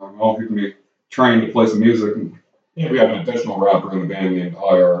 well, we can be trained to play some music. And we have an additional rapper in the band named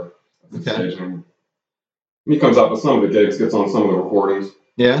IR. Okay. And he comes out to some of the gigs, gets on some of the recordings.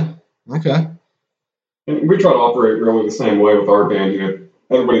 Yeah. Okay. And we try to operate really the same way with our band.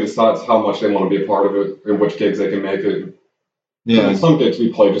 Everybody decides how much they want to be a part of it and which gigs they can make it. Yeah. And some gigs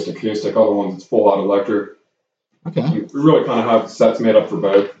we play just acoustic, other ones it's full out electric. Okay. And we really kind of have sets made up for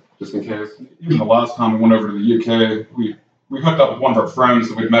both, just in case. Even the last time we went over to the UK, we hooked up with one of our friends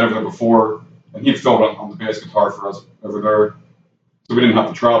that we'd met over there before, and he filled up on the bass guitar for us over there. So we didn't have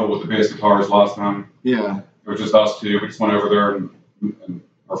to travel with the bass guitars last time. Yeah. It was just us two. We just went over there, and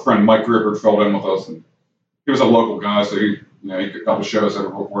our friend Mike Gripper filled in with us. And he was a local guy, so he could come to shows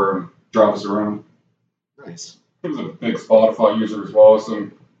everywhere and drive us around. Nice. He was a big Spotify user as well, so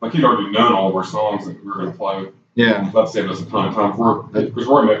he'd already known all of our songs that we were going to play. Yeah. That saved us a ton of time. Because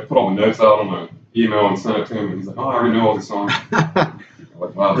Roy put all the notes out on the email and sent it to him, and he's like, "Oh, I already know all these songs."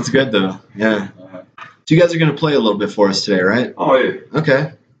 Like, wow. That's good though. Yeah. So you guys are gonna play a little bit for us today, right? Oh yeah.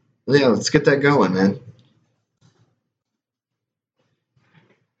 Okay. Well, yeah, let's get that going, man.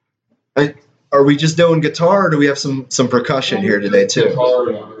 Are we just doing guitar, or do we have some percussion here today too?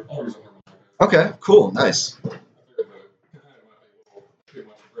 Okay. Cool. Nice.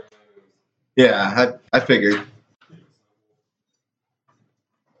 Yeah, I figured.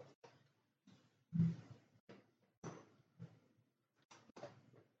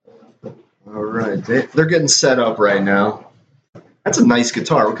 All right, they're getting set up right now. That's a nice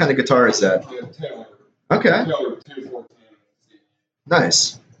guitar. What kind of guitar is that? Okay. Taylor 214.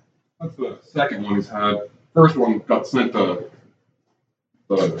 Nice. That's the second one he's had. First one got sent to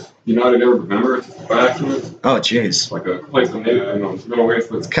the United Arab Emirates by accident. Oh, jeez. Like a place in the Middle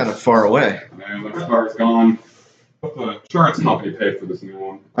East. It's kind of far away. And the guitar's gone. But the insurance company paid for this new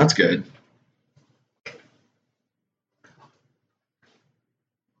one. That's good.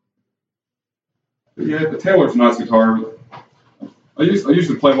 But yeah, the Taylor's a nice guitar. I used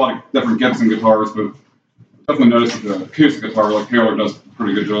to play a lot of different Gibson guitars, but definitely noticed that the acoustic guitar, like Taylor, does a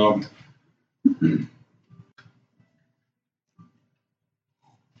pretty good job.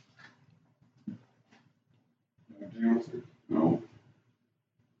 No.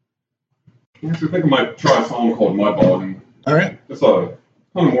 Actually, I think I might try a song called Mudbogging. All right. It's a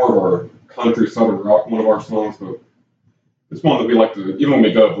kind of more of our country southern rock, one of our songs, but it's one that we like to, even when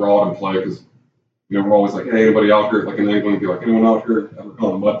we go abroad and play, because we're always like, hey, anybody out here, like in England, be like, anyone out here ever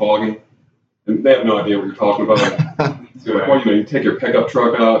gone mudbogging? And they have no idea what you're talking about. So you're like, well, you take your pickup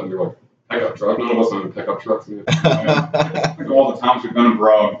truck out, and you're like, pickup truck? None of us own pickup trucks. I think all the times we've been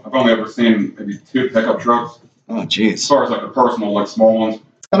abroad, I've only ever seen maybe 2 pickup trucks. Oh, jeez. As far as like the personal, like small ones.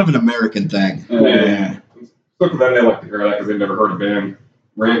 It's kind of an American thing. Yeah. So for them, they like to hear that because they've never heard a band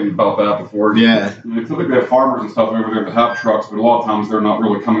ranting about that before. Yeah. Typically they have farmers and stuff over there that have trucks, but a lot of times they're not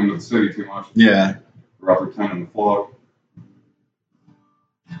really coming to the city too much. Yeah. They're out there tending the flock.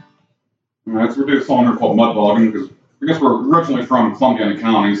 Alright, so we're doing a song here called Mudbogging because I guess we're originally from Columbiana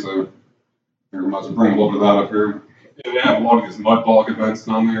County, so we might as well bring a little bit of that up here. Yeah, they have a lot of these mudbog events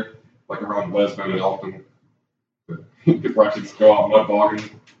down there, like around Lisbon and Elton. People actually just go out mudbogging.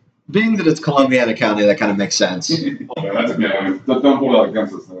 Being that it's Columbiana County, that kind of makes sense. Yeah, that's okay. Don't hold that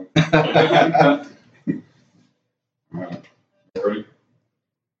against us, though. Alright, ready?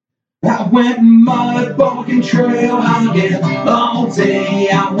 I went mudbogging, trail hogging all day.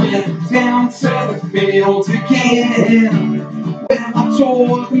 I went down to the fields again. When I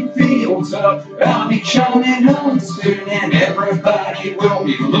tore the fields up, I'll be coming home soon, and everybody will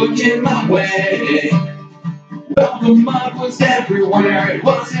be looking my way. Well, the mud was everywhere. It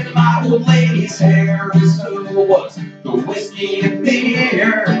wasn't my old lady's hair. So was the whiskey and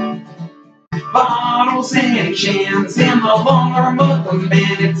beer. Bottles and cans in the long arm of the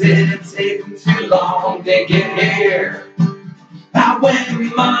man. It didn't take them too long to get here. I went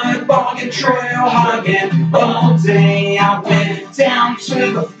mudbogging, trail hogging all day. I went down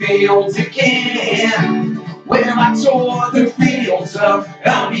to the fields again. When I tore the fields up,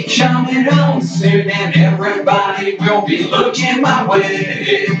 I'll be coming home soon, and everybody will be looking my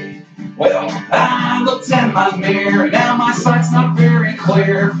way. Well, I looked in my mirror, now my sight's not very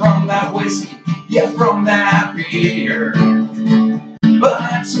clear from that whiskey, yeah, from that beer.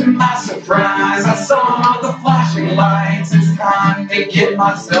 But to my surprise, I saw the flashing lights. It's time to get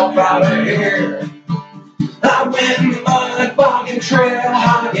myself out of here. I went mudbogging, trail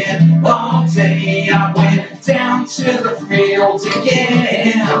hogging all day. I went down to the fields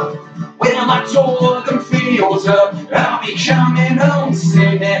again. When I tore them fields up, I'll I'll be coming home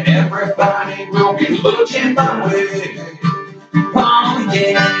soon and everybody will be looking my way. Oh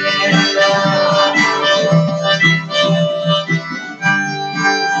yeah.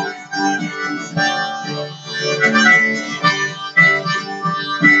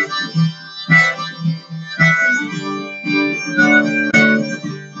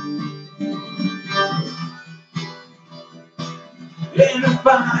 And if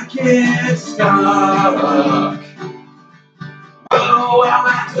I get stuck, oh, I'll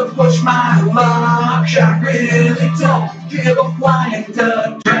have to push my luck. I really don't give a flying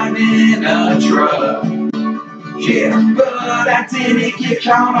duck driving a truck. Yeah, but I didn't get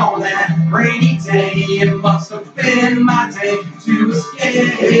caught on that rainy day. It must have been my day to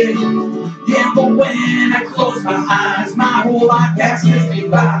escape. Yeah, but when I close my eyes, my whole life passes me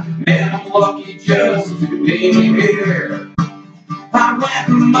by. Man, I'm lucky just to be here. I went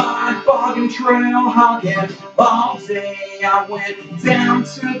mud bogging trail hogging all day. I went down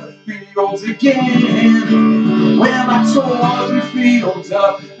to the fields again. Well, I tore the fields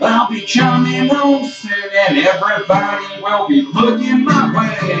up. I'll be coming home soon, and everybody will be looking my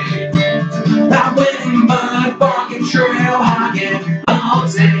way. I went mud bogging trail hogging all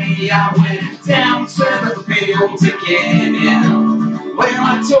day. I went down to the fields again. Well,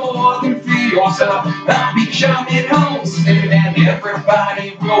 I tore them fields up. I'll be coming home soon, and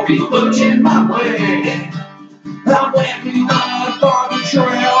everybody will be looking my way. I went mud bogging trail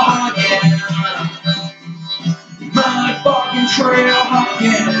hogging, mud bogging trail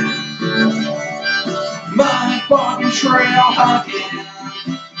hogging, mud bogging trail hogging.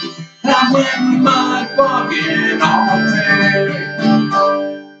 I went mud bogging all day.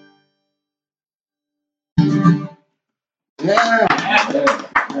 Yeah.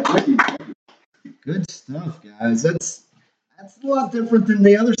 Good stuff, guys. That's a lot different than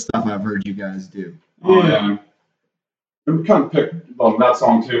the other stuff I've heard you guys do. Oh, yeah. We kind of picked that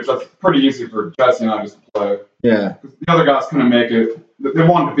song too, because that's pretty easy for Jesse and I just to play. Yeah. The other guys couldn't make it. They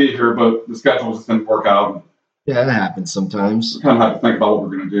wanted to be here, but the schedule just didn't work out. Yeah, that happens sometimes. We kind of had to think about what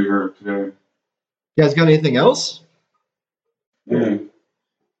we're going to do here today. You guys got anything else? Yeah.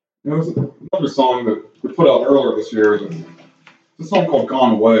 There's another song that we put out earlier this year. It's a song called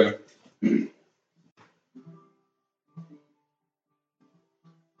Gone Away.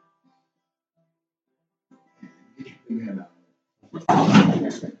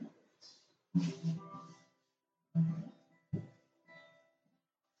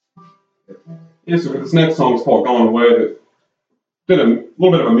 Yeah, so this next song is called Gone Away. That did a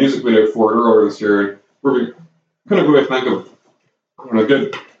little bit of a music video for it earlier this year, where we couldn't really think of a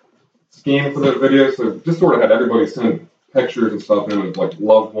good scheme for the video, so just sort of had everybody send pictures and stuff in of like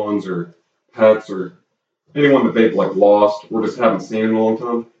loved ones or pets or anyone that they've like lost or just haven't seen in a long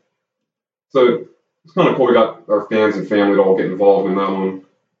time. So it's kind of cool. We got our fans and family to all get involved in that one.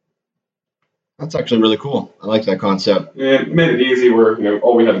 That's actually really cool. I like that concept. And it made it easy where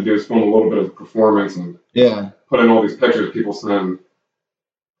all we had to do is film a little bit of the performance and put in all these pictures people send.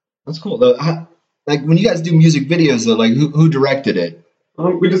 That's cool. Like when you guys do music videos, though, like who directed it?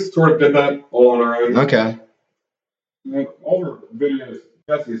 We just sort of did that all on our own. Okay. And all our videos,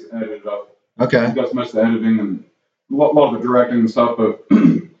 Jesse's edited up. Okay. He does most of the editing and a lot of the directing and stuff. But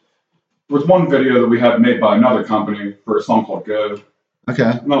there was one video that we had made by another company for a song called Good. Okay.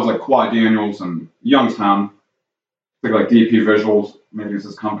 And that was like Kawhi Daniels and Youngstown. I think like DP Visuals, maybe it's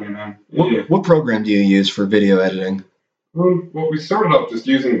his company name. What program do you use for video editing? Well, we started up just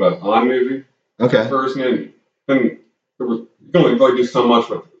using the iMovie. Okay. First, and then you can only really do so much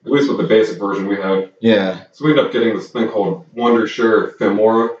with, at least with the basic version we had. Yeah. So we ended up getting this thing called Wondershare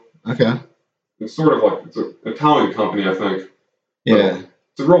Filmora. Okay. It's sort of like, it's an Italian company, I think. Yeah.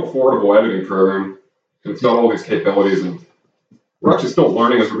 It's a real affordable editing program. And it's got all these capabilities, and we're actually still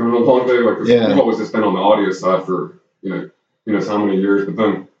learning as we're going along there. Like, we've always just been on the audio side for, how many years, but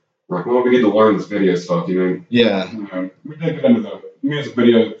then we're like, well, we need to learn this video stuff, Yeah. We did get into the music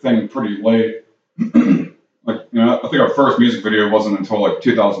video thing pretty late. I think our first music video wasn't until like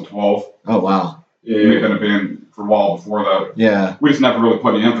 2012. Oh, wow. Yeah. We've been a band for a while before that. Yeah. We just never really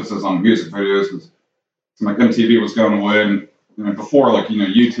put any emphasis on music videos because like MTV was going away, and before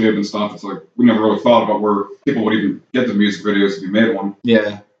YouTube and stuff, it's like we never really thought about where people would even get the music videos if you made one.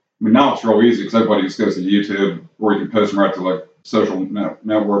 Yeah. I mean, now it's real easy because everybody just goes to YouTube, or you can post them right to like social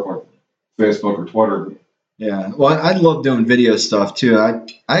network like Facebook or Twitter. Yeah. Well, I love doing video stuff too.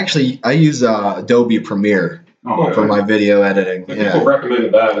 I use Adobe Premiere for my video editing. Yeah. People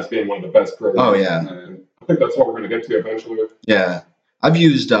recommended that as being one of the best programs. Oh yeah. And I think that's what we're going to get to eventually. Yeah. I've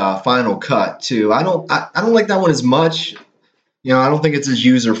used Final Cut too. I don't like that one as much. I don't think it's as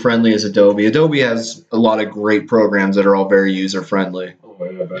user friendly as Adobe. Adobe has a lot of great programs that are all very user friendly. Oh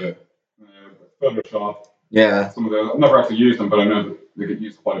yeah, but Photoshop. Yeah. Some of those I've never actually used them, but I know that they get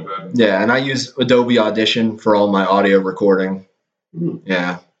used quite a bit. Yeah, and I use Adobe Audition for all my audio recording.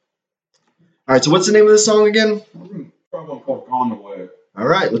 Yeah. All right, so what's the name of this song again? We're going to try one called Gone Away. All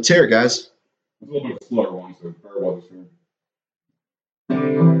right, let's hear it, guys. It's a little bit of a slower one, so very well this year.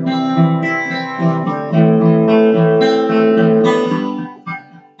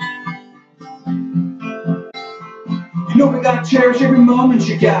 You know we gotta cherish every moment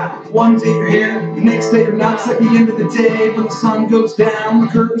you got. One day you're here, the next day you're not. It's like the end of the day when the sun goes down, the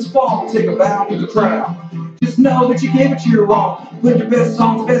curtains fall, take a bow to the crowd. Just know that you gave it your all. Play your best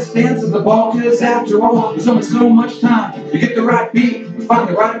songs, best dance at the ball, cause after all, there's only so much time to get the right beat and find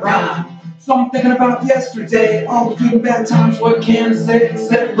the right rhyme. So I'm thinking about yesterday, all the good and bad times, what can I say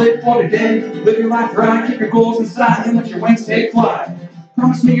except live for today. Live your life right, keep your goals inside, and let your wings take flight.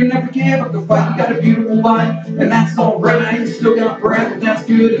 Promise me you'll never give up the fight. You got a beautiful life, and that's alright. You still got breath, and that's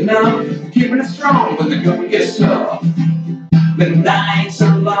good enough. Keeping it strong when the going gets tough. The nights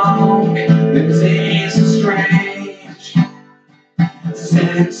are long, the days are strange.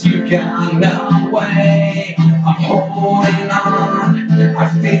 Since you gone away, I'm holding on. I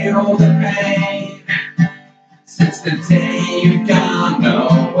feel the pain. Since the day you gone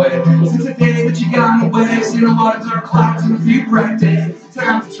away. Well, since the day that you gone away, seen a lot of dark clouds and a few bright days.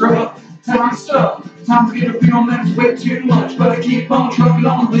 Times rough, times tough, times get a feeling that it's way too much. But I keep on trucking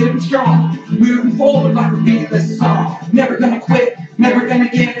on, living strong, moving forward like a beatless song. Never gonna quit, never gonna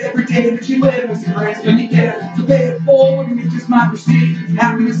get. Every day that you live is the greatest thing you get. So pay it forward and you just might receive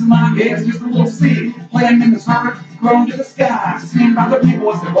happiness in my head is just a little seed planted in this heart, grown to the sky, seen by the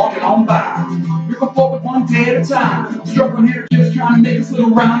people as they're walking on by. Moving forward one day at a time, struggling here just trying to make this little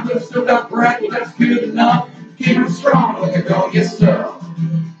rhyme, but I still got breath, well that's good enough. Keeping strong when the going gets tough.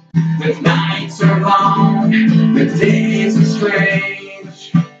 The nights are long, the days are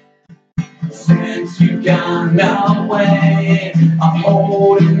strange. Since you gone away, I'm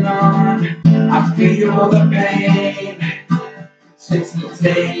holding on. I feel the pain. Since the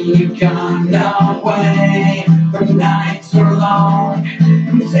day you gone away, the nights are long,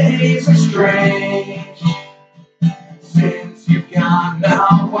 the days are strange. Since you gone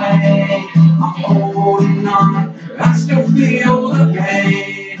away, I'm holding on. I still feel the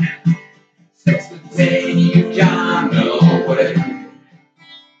pain. Since the day you gone away.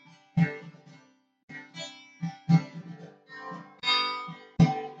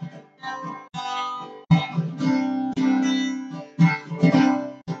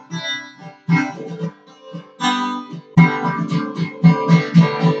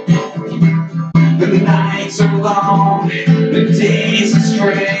 The nights are long, the days are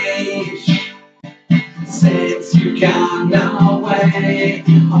strange. Since you gone away,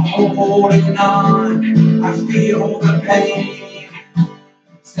 I'm holding on. I feel the pain.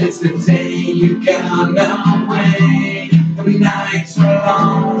 Since the day you gone away, the nights are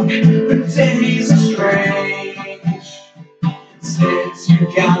long, the days are strange. Since you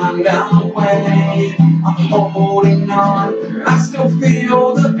gone away, I'm holding on. I still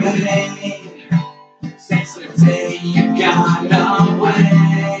feel the pain. Since the day you gone away.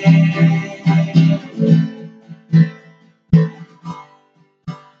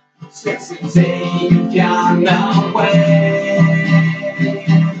 Since the day you gone away.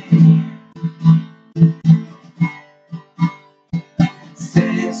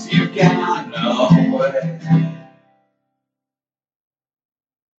 Since you gone away.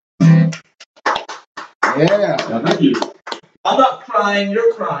 Yeah. Thank you. I'm not crying,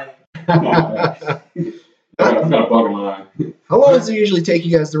 you're crying. I've got a bug in my eye. How long does it usually take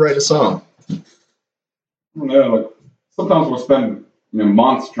you guys to write a song? I don't know, like sometimes we'll spend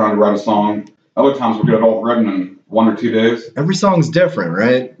months trying to write a song. Other times we'll get it all written in 1 or 2 days. Every song's different,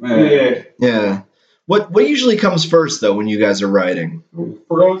 right? Yeah. Yeah. What usually comes first though when you guys are writing?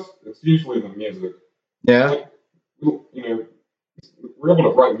 For us, it's usually the music. Yeah. Like, we're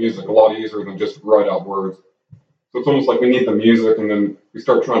able to write music a lot easier than just write out words. So it's almost like we need the music, and then we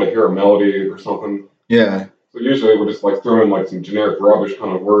start trying to hear a melody or something. Yeah. So usually we'll just like throw in like some generic rubbish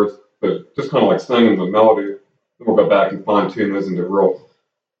kind of words, but just kind of like singing the melody. Then we'll go back and fine tune those into real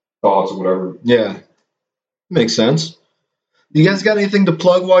thoughts or whatever. Yeah. Makes sense. You guys got anything to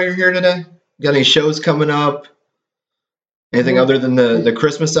plug while you're here today? Got any shows coming up? Anything other than the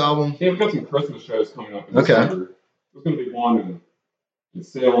Christmas album? Yeah, we've got some Christmas shows coming up in Okay. December. There's going to be one in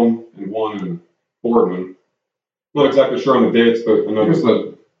Salem and one in Boardman. Not exactly sure on the dates, but I know Here's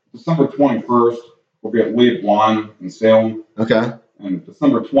the December 21st, we'll be at Leap One in Salem, Okay. and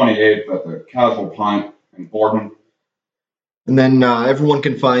December 28th at the Casual Pint in Boardman. And then everyone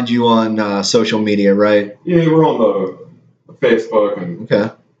can find you on social media, right? Yeah, we're on the Facebook and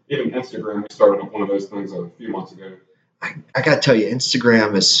Okay. even Instagram. We started up one of those things a few months ago. I gotta tell you,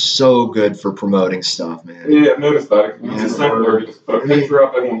 Instagram is so good for promoting stuff, man. Yeah, I've noticed that. It's Yeah. just simpler. You just put a picture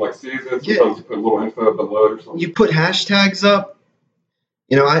up, everyone like sees it. Sometimes you put a little info below or something. You put hashtags up.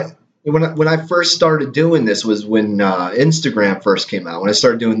 You know, when I first started doing this was when Instagram first came out. When I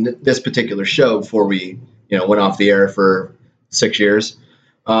started doing this particular show before we, went off the air for 6 years,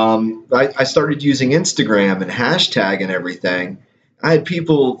 I started using Instagram and hashtag and everything. I had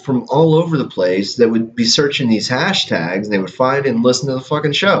people from all over the place that would be searching these hashtags, and they would find and listen to the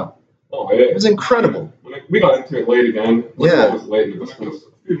fucking show. Oh, yeah. It was incredible. We got into it late again. Yeah. It was late. This was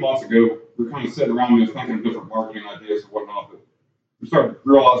a few months ago. We were kind of sitting around and thinking of different marketing ideas and whatnot. But we started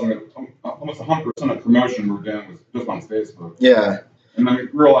realizing that almost 100% of promotion we're doing was just on Facebook. Yeah. And then we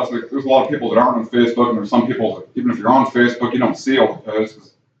realized that there's a lot of people that aren't on Facebook, and there's some people that, even if you're on Facebook, you don't see all the posts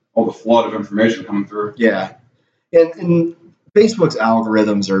because all the flood of information coming through. Yeah. And Facebook's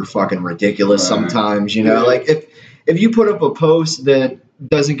algorithms are fucking ridiculous sometimes, Like if you put up a post that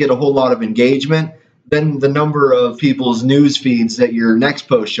doesn't get a whole lot of engagement, then the number of people's news feeds that your next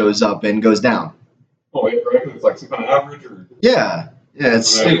post shows up in goes down. Oh, yeah, right? It's like some kind of average or... Yeah, it's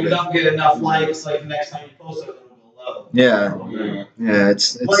stupid. If you don't get enough likes, like the next time you post it, it'll go low. Yeah,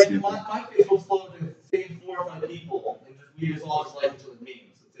 it's like, stupid. My Facebook flow to the same 4 or 5 people, and we just all just like each other's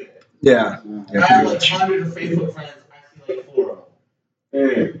memes. That's it. Yeah. I have like hundreds of Facebook friends. I see like 4 of them.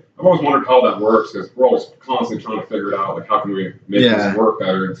 Hey, I've always wondered how that works because we're always constantly trying to figure it out. Like, how can we make this work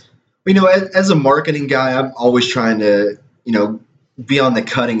better? As a marketing guy, I'm always trying to, be on the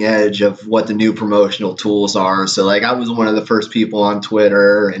cutting edge of what the new promotional tools are. So, like, I was one of the first people on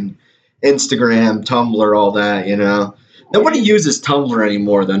Twitter and Instagram, Tumblr, all that, Nobody uses Tumblr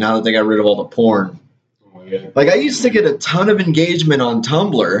anymore, though, now that they got rid of all the porn. Oh, yeah. Like, I used to get a ton of engagement on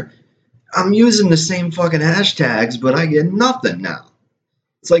Tumblr. I'm using the same fucking hashtags, but I get nothing now.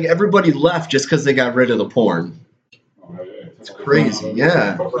 It's like everybody left just because they got rid of the porn. Oh, yeah. It's crazy,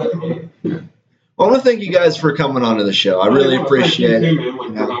 yeah. Well, I want to thank you guys for coming on to the show. I really appreciate it.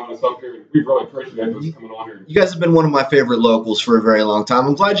 For having us up here. We really appreciate this coming on here. You guys have been one of my favorite locals for a very long time.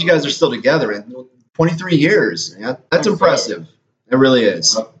 I'm glad you guys are still together. And 23 years. Yeah, that's impressive. It really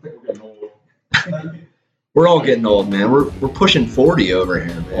is. I think we're getting old. We're all getting old, man. We're pushing 40 over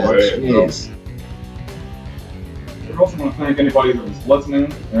here, man. Oh, yeah. Jeez. We also want to thank anybody that was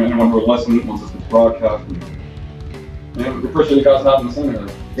listening, and anyone who will listen once this is broadcast. And we appreciate you guys having us in here.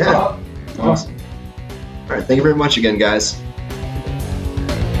 Yeah. Awesome. All right. Thank you very much again, guys.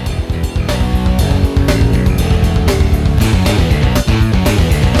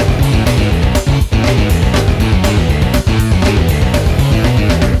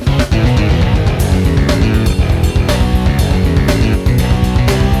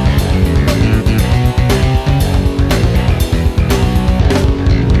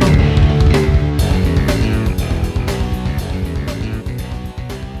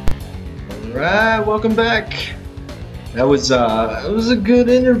 Welcome back. That was it was a good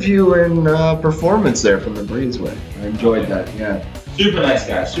interview and performance there from the Breezeway. I enjoyed that. Yeah. Super nice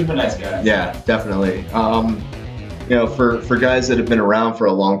guy. Super nice guy. Yeah, definitely. For guys that have been around for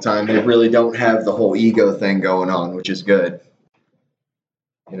a long time, they really don't have the whole ego thing going on, which is good.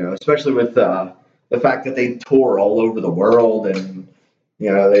 Especially with the fact that they tour all over the world and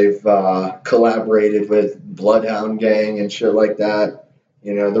they've collaborated with Bloodhound Gang and shit like that.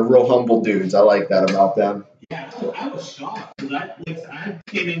 They're real humble dudes. I like that about them. Yeah, I was shocked because I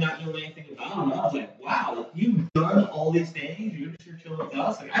came in not knowing anything about them. I was like, wow, you've done all these things. You're just here chilling with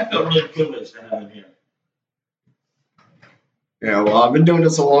us. Like, I felt really privileged to have them here. Yeah, well, I've been doing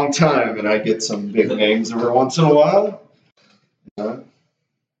this a long time, and I get some big names every once in a while.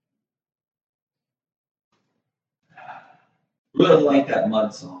 Really like that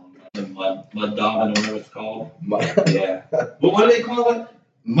Mud song. Mud Dog, or whatever it's called. Yeah. What do they call it?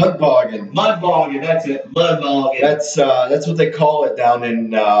 Mud bogging. Mud bogging, that's it. Mud bogging. That's what they call it down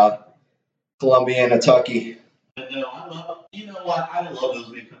in Columbia, Kentucky. You know what? I love those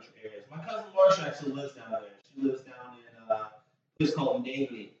big country areas. My cousin Marsha actually lives down there. She lives down in a place called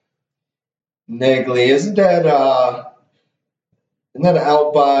Nagley. Nagley, isn't that out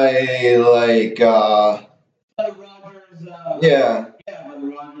by like Rogers? Yeah. Yeah, by the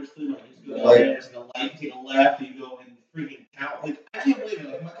Rogers Food. You just go down there, there's a light, take a left, you go in freaking town. Like, I can't believe it.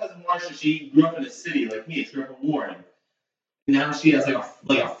 Like, my cousin Marsha, she grew up in a city like me. She grew up in Warren. And now she has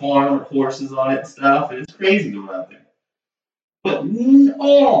like a farm with horses on it and stuff, and it's crazy going out there. But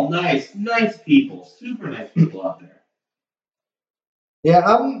all nice people, super nice people out there. Yeah,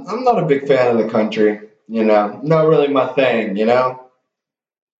 I'm not a big fan of the country. not really my thing,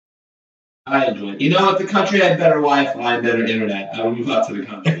 I enjoy it. If the country had better Wi-Fi and better internet, I would move out to the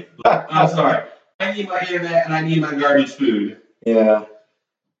country. But I'm sorry. I need my internet and I need my garbage food. Yeah.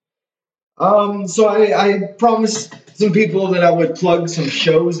 So I promised some people that I would plug some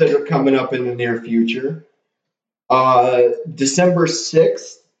shows that are coming up in the near future. December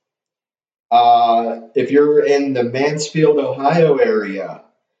 6th, if you're in the Mansfield, Ohio area,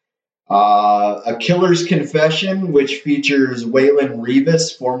 A Killer's Confession, which features Waylon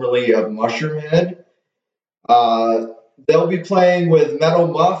Revis, formerly of Mushroomhead. They'll be playing with Metal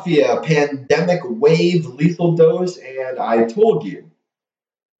Mafia, Pandemic Wave, Lethal Dose, and I Told You.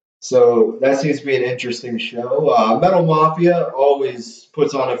 So that seems to be an interesting show. Metal Mafia always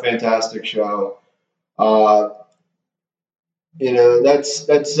puts on a fantastic show. I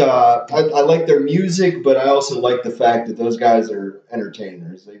like their music, but I also like the fact that those guys are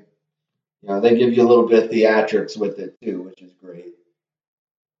entertainers. They give you a little bit of theatrics with it too, which is great.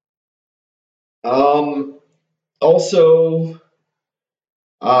 Also,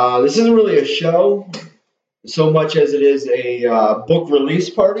 this isn't really a show so much as it is a book release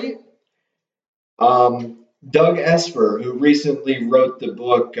party. Doug Esper, who recently wrote the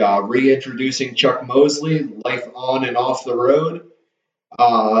book Reintroducing Chuck Mosley, Life on and Off the Road,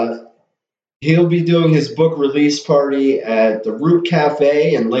 he'll be doing his book release party at the Root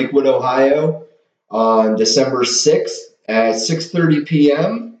Cafe in Lakewood, Ohio on December 6th at 6:30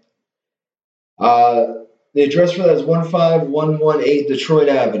 p.m. The address for that is 15118 Detroit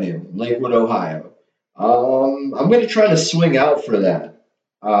Avenue, Lakewood, Ohio. I'm going to try to swing out for that.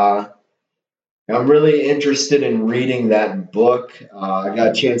 I'm really interested in reading that book. I got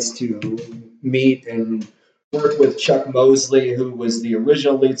a chance to meet and work with Chuck Mosley, who was the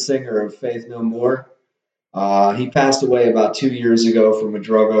original lead singer of Faith No More. He passed away about 2 years ago from a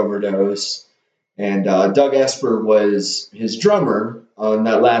drug overdose. And Doug Esper was his drummer on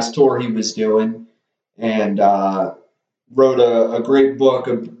that last tour he was doing, and wrote a great book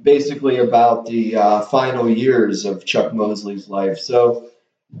basically about the final years of Chuck Mosley's life. So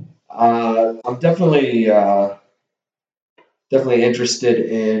I'm definitely interested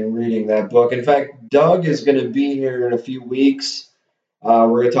in reading that book. In fact, Doug is going to be here in a few weeks. We're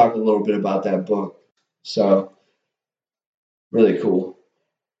going to talk a little bit about that book. So really cool.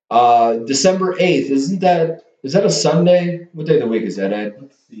 December 8th, is that a Sunday? What day of the week is that, Ed?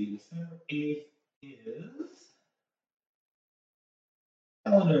 Let's see. December 8th is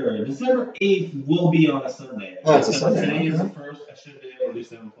calendar. December 8th will be on a Sunday. Oh, it's a Sunday. Today is the first. I should have been able to do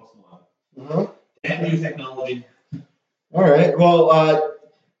 7 plus 1. Uh-huh. And new technology. All right. Well,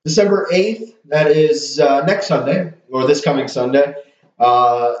 December 8th, that is next Sunday, or this coming Sunday,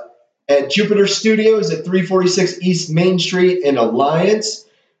 at Jupiter Studios at 346 East Main Street in Alliance.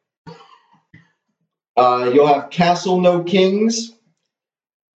 You'll have Castle No Kings,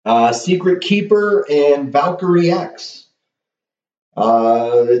 Secret Keeper, and Valkyrie X.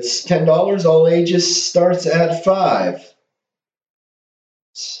 It's $10. All ages starts at 5.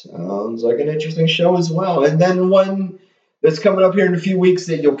 Sounds like an interesting show as well. And then one that's coming up here in a few weeks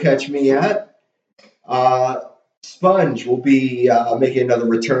that you'll catch me at. Sponge will be making another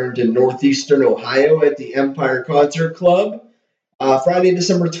return to Northeastern Ohio at the Empire Concert Club. Friday,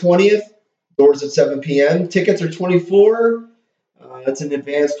 December 20th. Doors at 7 p.m. Tickets are $24. That's an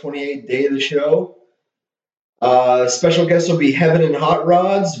advance 28 day of the show. Special guests will be Heaven and Hot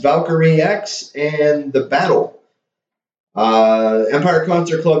Rods, Valkyrie X, and The Battle. Empire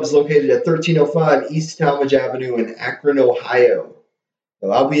Concert Club is located at 1305 East Talmadge Avenue in Akron, Ohio.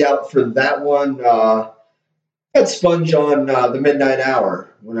 So I'll be out for that one. I had Sponge on the Midnight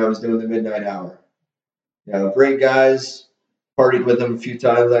Hour when I was doing the Midnight Hour. Great guys. Partied with them a few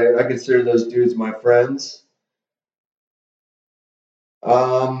times. I consider those dudes my friends.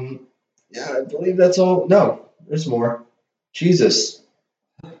 I believe that's all. No, there's more. Jesus.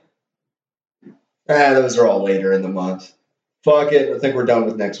 Those are all later in the month. Fuck it. I think we're done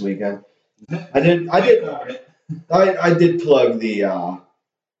with next weekend. I did plug the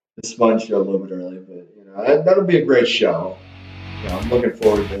Sponge show a little bit early, but that'll be a great show. I'm looking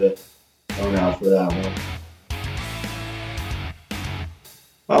forward to going out for that one.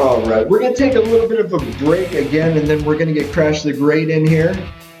 All right, we're going to take a little bit of a break again, and then we're going to get Crash the Great in here.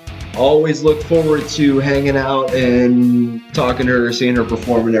 Always look forward to hanging out and talking to her, seeing her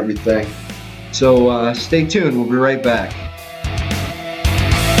perform and everything. So stay tuned. We'll be right back.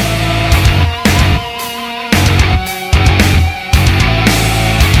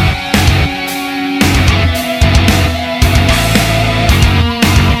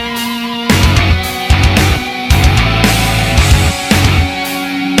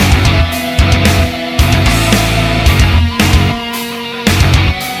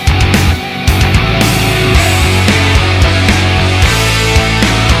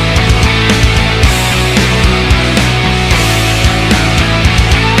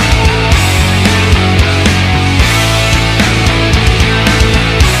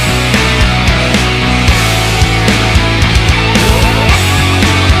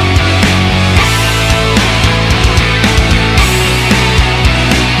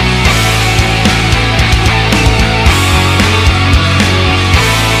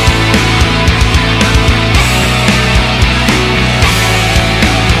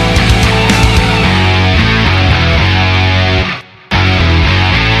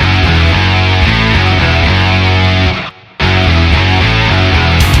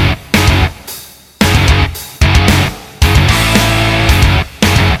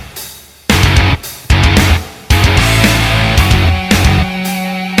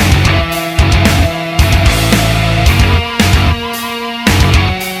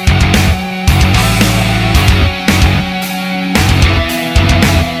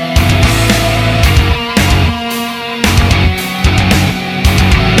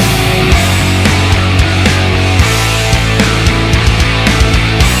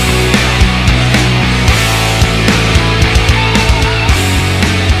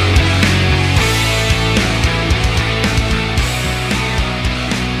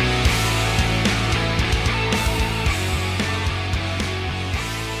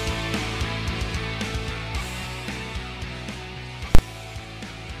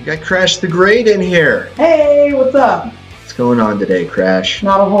 We got Crash the Great in here. Hey, what's up? What's going on today, Crash?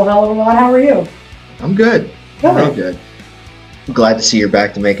 Not a whole hell of a lot. How are you? I'm good. Good. Real good. I'm glad to see you're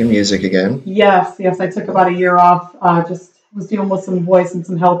back to making music again. Yes. I took about a year off. Just was dealing with some voice and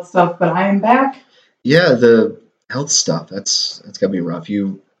some health stuff, but I am back. Yeah, the health stuff. That's gotta be rough.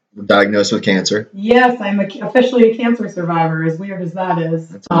 You were diagnosed with cancer. Yes, I'm officially a cancer survivor, as weird as that is.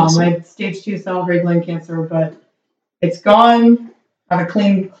 That's awesome. I had stage 2 salivary gland cancer, but it's gone. I have a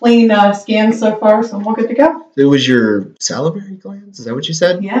clean scan so far, so I'm all good to go. It was your salivary glands? Is that what you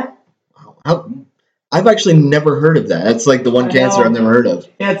said? Yeah. Wow. I've actually never heard of that. That's like the one cancer I've never heard of.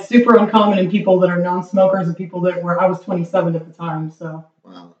 Yeah, it's super uncommon in people that are non-smokers and people that were. I was 27 at the time, so.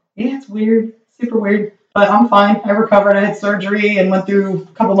 Wow. Yeah, it's weird. Super weird. But I'm fine. I recovered. I had surgery and went through a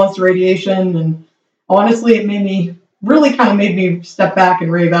couple months of radiation. And honestly, it made me step back and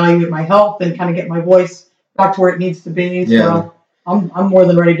reevaluate my health and kind of get my voice back to where it needs to be. Yeah. So I'm more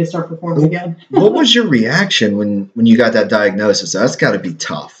than ready to start performing again. What was your reaction when you got that diagnosis? That's got to be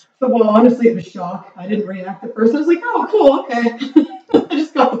tough. Well, honestly, it was shock. I didn't react at first. I was like, oh, cool, okay. I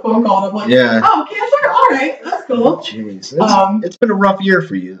just got the phone call and I'm like, oh, cancer? All right, that's cool. Jeez. It's been a rough year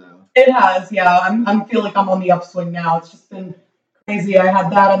for you, though. It has, yeah. I feel like I'm on the upswing now. It's just been crazy. I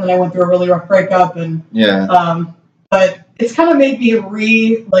had that and then I went through a really rough breakup and but it's kind of made me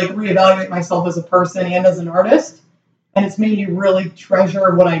reevaluate myself as a person and as an artist. And it's made me really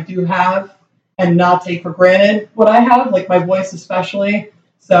treasure what I do have and not take for granted what I have, like my voice especially.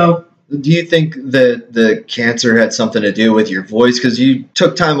 So, do you think that the cancer had something to do with your voice? Because you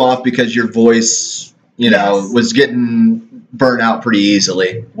took time off because your voice, was getting burnt out pretty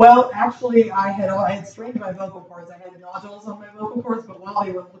easily. Well, actually, I had strained my vocal cords. I had nodules on my vocal cords, but while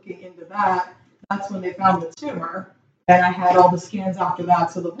they were looking into that, that's when they found the tumor. And I had all the scans after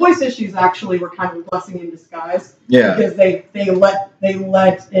that. So the voice issues actually were kind of a blessing in disguise. Yeah. Because they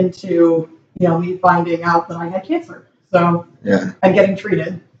led into me finding out that I had cancer. So and getting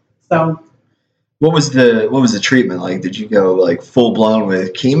treated. So what was the treatment like? Did you go like full blown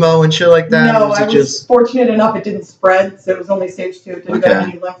with chemo and shit like that? No, I was fortunate enough it didn't spread, so it was only stage 2. It didn't go to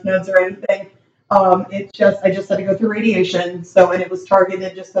any lymph nodes or anything. I just had to go through radiation. So and it was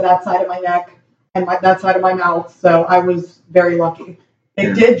targeted just to that side of my neck and that side of my mouth. So I was very lucky.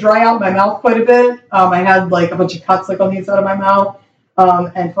 It did dry out my mouth quite a bit. I had like a bunch of cuts like on the inside of my mouth.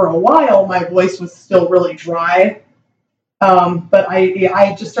 And for a while, my voice was still really dry. But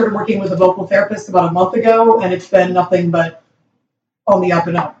I just started working with a vocal therapist about a month ago, and it's been nothing but on the up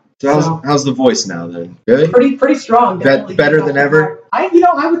and up. So how's the voice now then? Good? Pretty strong. Better than ever? I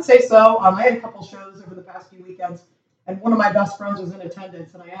would say so. I had a couple shows over the past few weekends, and one of my best friends was in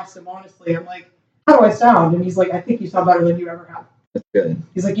attendance, and I asked him honestly, I'm like, how do I sound? And he's like, I think you sound better than you ever have. That's good.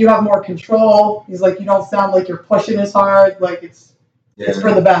 He's like, you have more control. He's like, you don't sound like you're pushing as hard. Like it's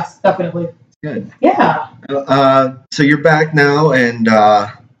for the best, definitely. Good. Yeah. So you're back now, and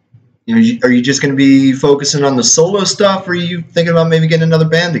are you just going to be focusing on the solo stuff, or are you thinking about maybe getting another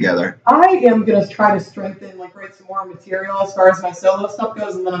band together? I am going to try to strengthen, write some more material as far as my solo stuff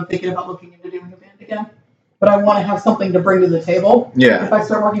goes, and then I'm thinking about looking into doing a band again. But I want to have something to bring to the table if I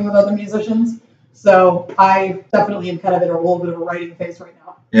start working with other musicians. So I definitely am kind of in a little bit of a writing phase right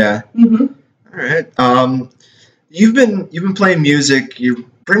now. Yeah. Mm-hmm. All right. You've been playing music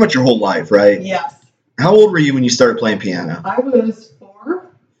pretty much your whole life, right? Yes. How old were you when you started playing piano? I was 4.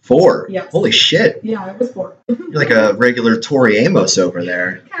 4? Yes. Holy shit. Yeah, I was 4. You're like a regular Tori Amos over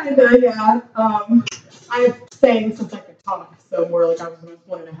there. Kinda, yeah. I've sang since I could talk, so more like I was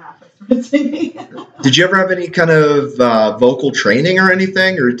 1.5. I started singing. Did you ever have any kind of vocal training or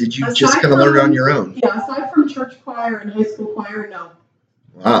anything, or did you just kind of learn it on your own? Yeah, aside from church choir and high school choir, no.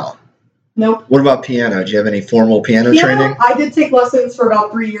 Wow. Nope. What about piano? Did you have any formal piano training? I did take lessons for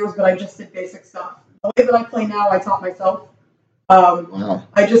about 3 years, but I just did basic stuff. The way that I play now, I taught myself. Wow.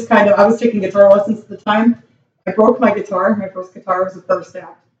 I was taking guitar lessons at the time. I broke my guitar. My first guitar was a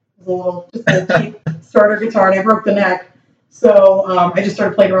thermostat. It was just a cheap starter guitar, and I broke the neck. So I just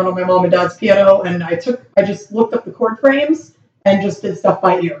started playing around on my mom and dad's piano, and I just looked up the chord frames and just did stuff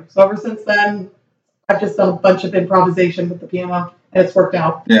by ear. So ever since then, I've just done a bunch of improvisation with the piano, and it's worked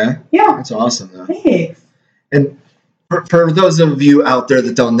out. Yeah? Yeah. That's awesome, though. Thanks. And for those of you out there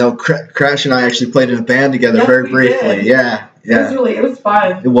that don't know, Crash and I actually played in a band together very briefly. Did. Yeah. It was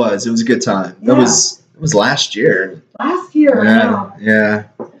fun. It was a good time. Yeah. It was last year. Yeah.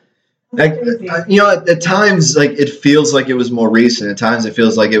 At times, it feels like it was more recent. At times, it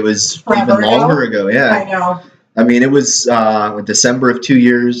feels like it was forever even longer ago. Yeah. I know. I mean, it was December of 2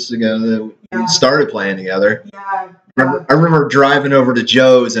 years ago that we started playing together. Yeah. I remember driving over to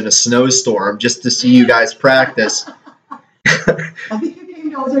Joe's in a snowstorm just to see you guys practice. I think you came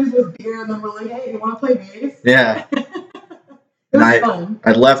 $50 with beer, and then we're like, hey, you want to play bass? Yeah. It was fun.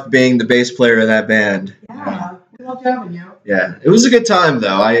 I left being the bass player of that band. Yeah, we loved having you. Yeah, it was a good time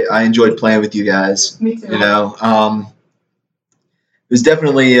though. I enjoyed playing with you guys. Me too. You know, it was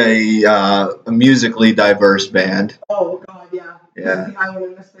definitely a musically diverse band. Oh God, yeah. Yeah. The Island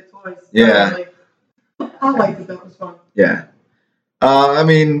and Misfit Toys. Yeah. I liked it. That was fun. Yeah. I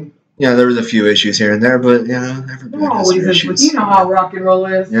mean, there was a few issues here and there, but everybody There has always their is. issues. You know how rock and roll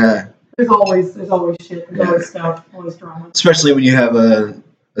is. Yeah. There's always shit. There's Yeah. always stuff. Always drama. Especially when you have a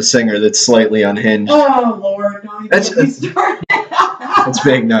singer that's slightly unhinged. Oh Lord, don't even get me started. That's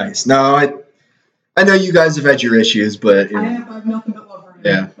being nice. No, I know you guys have had your issues, but I have nothing but love for him.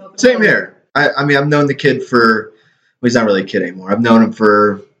 yeah, same here. I mean, I've known the kid for. Well, he's not really a kid anymore. I've known him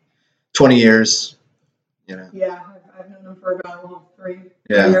for 20 years. Yeah, I've known him for about 3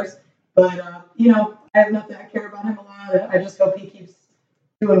 Yeah. years. But I have nothing. I care about him a lot. I just hope he keeps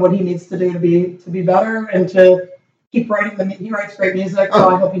doing what he needs to do to be better and to keep writing. He writes great music, so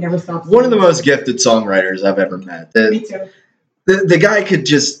I hope he never stops. One of the most gifted songwriters I've ever met. Me too. The guy could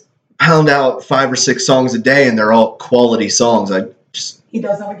just pound out 5 or 6 songs a day, and they're all quality songs. He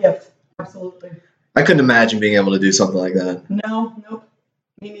does have a gift. Absolutely. I couldn't imagine being able to do something like that. No, nope.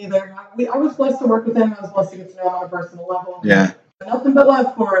 Me neither. I was blessed to work with him. I was blessed to get to know him on a personal level. Yeah. Nothing but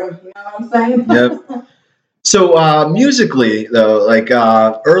love for him. You know what I'm saying? Yep. So musically, though, like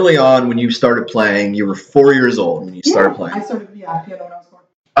early on when you started playing, you were 4 years old when you started playing. I started piano when I was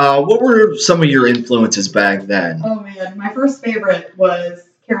 4. What were some of your influences back then? Oh man, my first favorite was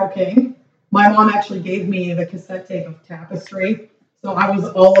Carole King. My mom actually gave me the cassette tape of Tapestry, so I was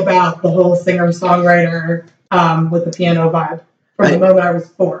all about the whole singer-songwriter with the piano vibe from the moment I was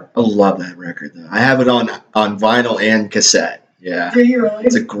 4. I love that record, though. I have it on vinyl and cassette. Yeah. Do you really?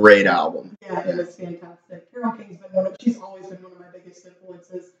 It's a great album. Yeah, it is fantastic. Carole King's been she's always been one of my biggest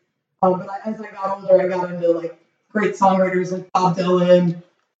influences. But as I got older, I got into great songwriters like Bob Dylan,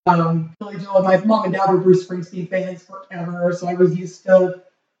 Billy Joel. My mom and dad were Bruce Springsteen fans forever, so I was used to,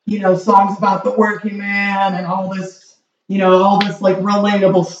 songs about the working man and all this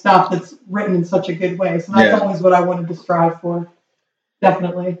relatable stuff that's written in such a good way. So that's always what I wanted to strive for.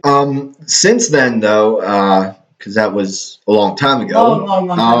 Definitely. Since then, though, because that was a long time ago. Long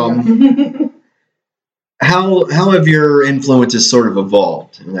time ago. How have your influences sort of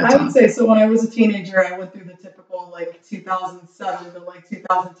evolved in that time? I would say so. When I was a teenager, I went through the typical 2007 to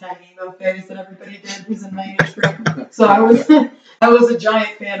 2010 emo phase that everybody did who's in my age group. So I was a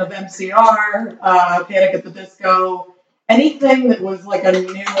giant fan of MCR, Panic at the Disco, anything that was like a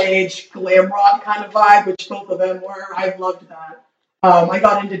new age glam rock kind of vibe, which both of them were. I loved that. I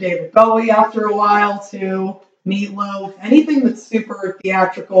got into David Bowie after a while too. Meatloaf, anything that's super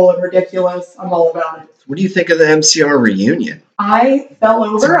theatrical and ridiculous, I'm all about it. What do you think of the MCR reunion? I fell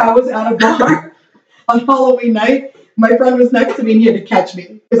over. I was at a bar on Halloween night. My friend was next to me and he had to catch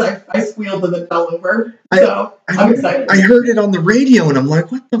me because I squealed and then fell over. So I'm excited. I heard it on the radio and I'm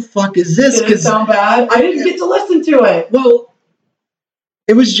like, what the fuck is this? Did it sound bad? I didn't get to listen to it. Well,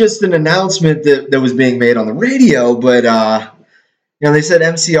 it was just an announcement that was being made on the radio, but they said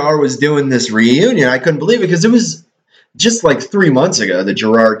MCR was doing this reunion. I couldn't believe it because it was just 3 months ago that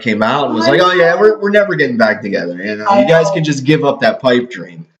Gerard came out and was like, "Oh yeah, we're never getting back together. You guys can just give up that pipe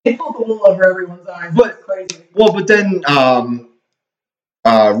dream." They pulled the wool over everyone's eyes. It's crazy. Well, but then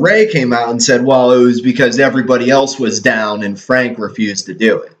Ray came out and said, "Well, it was because everybody else was down and Frank refused to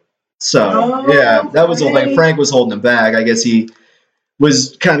do it." So that was the whole thing. Frank was holding him back. I guess he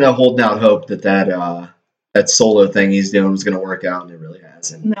was kind of holding out hope that solo thing he's doing was going to work out, and it really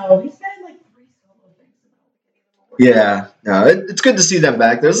hasn't. No, he's had 3 solo things. Yeah, no, it's good to see them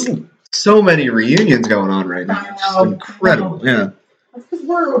back. There's so many reunions going on right now. It's incredible. Yeah. That's because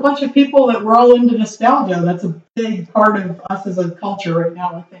we're a bunch of people that we're all into nostalgia. That's a big part of us as a culture right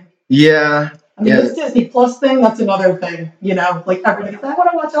now, I think. Yeah. I mean, this Disney Plus thing, that's another thing. Everybody's I want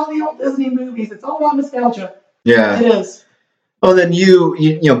to watch all the old Disney movies. It's all about nostalgia. Yeah. It is. Well, then you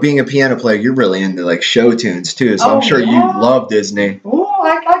being a piano player, you're really into show tunes too. So I'm sure you love Disney. Oh,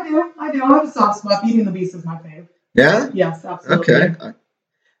 I do. I have a soft spot. Beauty and the Beast is my fave. Yeah. Yes, absolutely. Okay.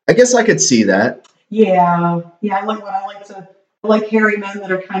 I guess I could see that. Yeah. I like hairy men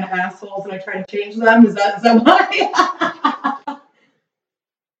that are kind of assholes, and I try to change them. Is that why?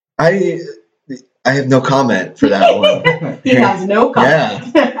 I have no comment for that one. He has no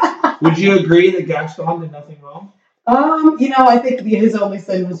comment. Yeah. Would you agree that Gaston did nothing wrong? I think his only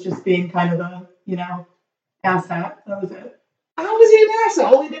sin was just being kind of a, asshat. That was it. How was he an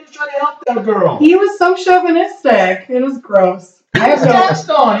asshole? All he did was try to help that girl. He was so chauvinistic. It was gross. I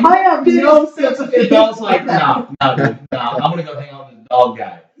have no sense of it. Bell's like, no, dude, no. I'm gonna go hang out with dog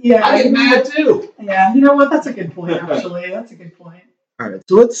guy. Yeah. I get mad too. Yeah, you know what? That's a good point, actually. That's a good point. All right,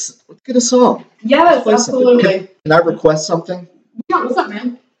 so let's get a song. Yes, absolutely. Can I request something? Yeah, what's up,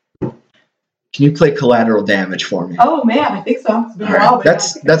 man? Can you play Collateral Damage for me? Oh man, I think so. It's been All a while. right,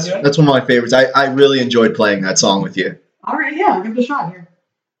 that's one of my favorites. I really enjoyed playing that song with you. All right, yeah, I'll give it a shot here.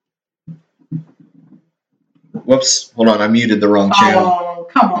 Whoops, hold on, I muted the wrong channel. Oh,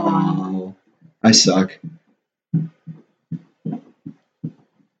 come on. Oh, I suck.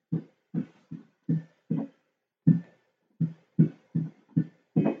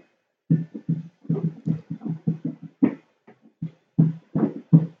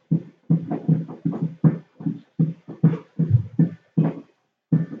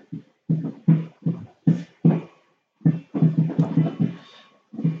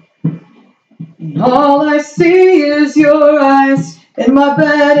 All I see is your eyes in my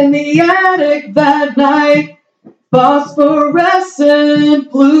bed in the attic that night.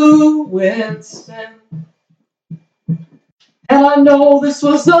 Phosphorescent blue with sin. And I know this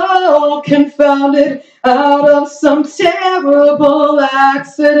was all confounded out of some terrible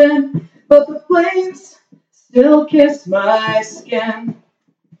accident, but the flames still kiss my skin.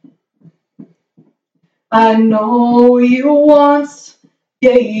 I know you once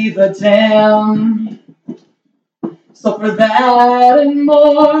gave a damn. So for that and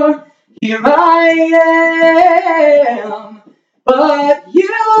more, here I am. But you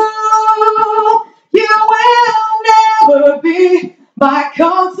will never be my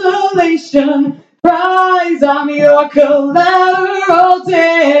consolation prize. I'm your collateral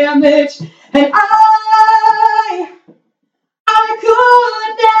damage, and I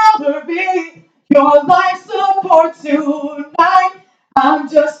could never be your life support tonight. I'm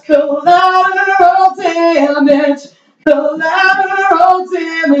just collateral damage. Collateral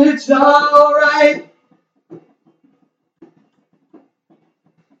damage, alright.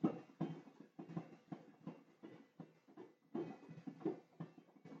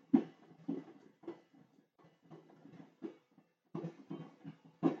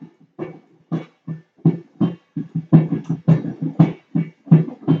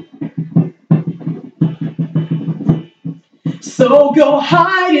 So go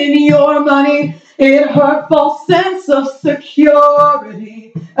hide in your money in her false sense of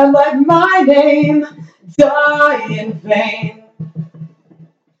security, and let my name die in vain.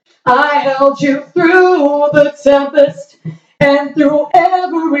 I held you through the tempest and through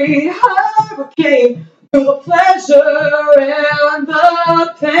every hurricane, through the pleasure and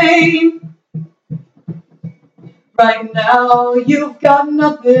the pain. Right now you've got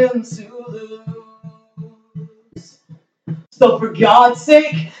nothing to lose. So for God's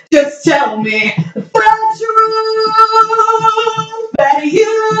sake, just tell me the truth, that you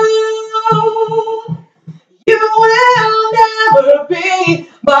will never be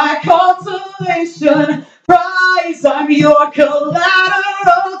my consolation prize. I'm your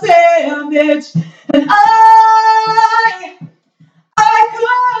collateral damage, and I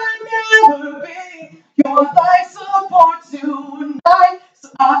could never be your life support tonight. So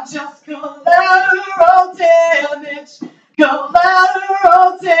I'm just collateral damage.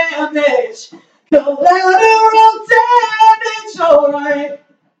 Collateral damage, collateral damage, alright.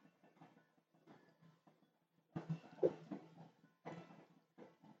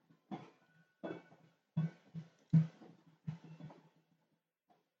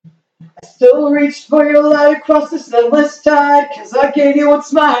 I still reached for your light across this endless tide, 'cause I gave you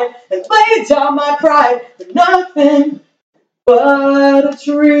what's mine and laid down my pride for nothing but a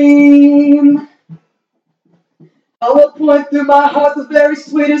dream. I'll point through my heart the very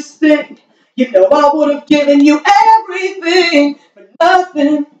sweetest thing. You know I would have given you everything for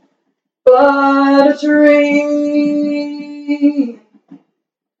nothing but a dream.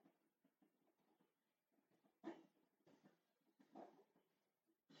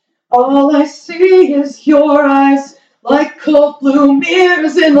 All I see is your eyes, like cold blue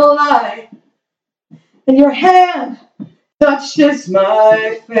mirrors in the light, and your hand touches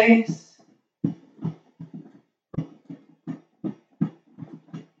my face.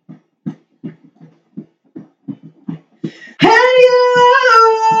 And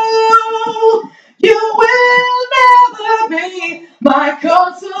you will never be my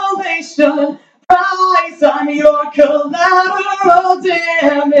consolation prize. I'm your collateral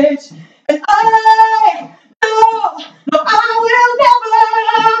damage, and I will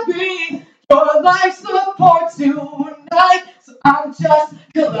never be your life support tonight. So I'm just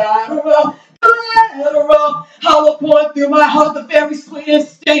collateral. Hollow point through my heart, the very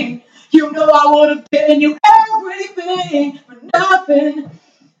sweetest thing. You know I would have given you everything for nothing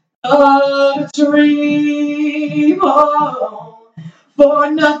but a dream. Oh,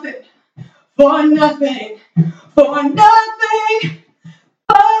 for nothing, for nothing, for nothing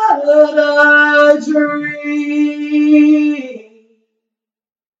but a dream.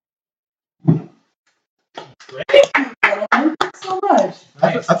 Thank you so much.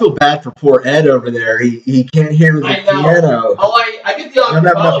 I feel bad for poor Ed over there. He can't hear the I know. piano. Oh, I get the I don't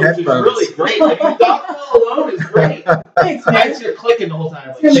have enough acapella, which is headphones. really great. Like, the acapella alone is great. Thanks, I man. just hear clicking the whole time.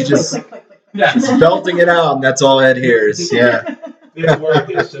 It's Like, gonna She be just- click, click, click, click. yeah, He's belting it out, and that's all Ed hears. Yeah. it's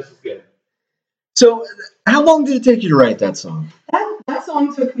working. It's just as good. So, how long did it take you to write that song? That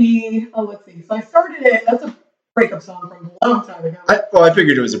song took me, let's see. So I started it, that's a breakup song from a long time ago. I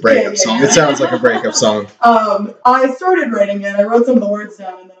figured it was a breakup song. Yeah. It sounds like a breakup song. I started writing it. I wrote some of the words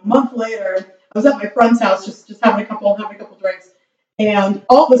down, and then a month later, I was at my friend's house just having a couple drinks, and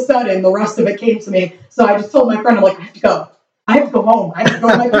all of a sudden, the rest of it came to me. So I just told my friend, I'm like, I have to go. I have to go home. I have to go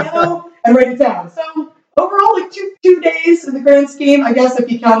to my piano and write it down. So overall, like two days in the grand scheme, I guess if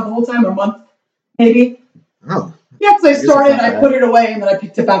you counted the whole time, a month, maybe. Oh. Yeah, because I it's started, not I bad. put it away, and then I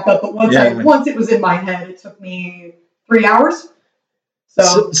picked it back up. But once it was in my head, it took me 3 hours.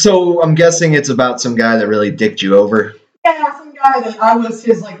 So I'm guessing it's about some guy that really dicked you over. Yeah, some guy that I was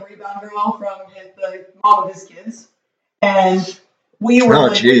his like rebound girl from the mom of his kids, and we were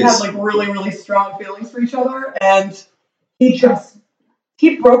we had like really, really strong feelings for each other, and he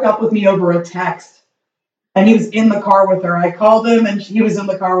broke up with me over a text. And he was in the car with her. I called him, and he was in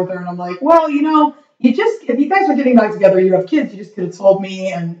the car with her. And I'm like, well, if you guys were getting back together, you have kids, you just could have told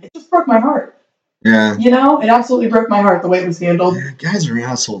me. And it just broke my heart. Yeah. It absolutely broke my heart the way it was handled. Yeah, guys are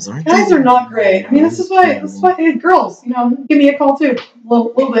assholes, aren't they? Guys are not great. I mean, this is why hey, girls, give me a call too. A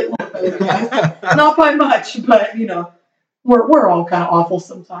little bit better than guys. Not by much, but, we're all kind of awful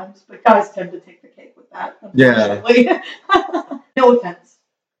sometimes. But guys tend to take the cake with that, unfortunately. Yeah. No offense.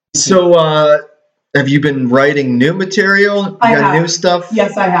 So, have you been writing new material? You got new stuff?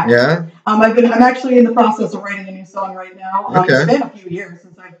 Yes, I have. Yeah? I'm actually in the process of writing a new song right now. Okay. It's been a few years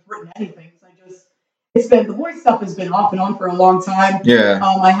since I've written anything. The voice stuff has been off and on for a long time. Yeah.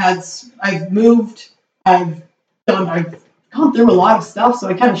 I've moved. I've gone through a lot of stuff, so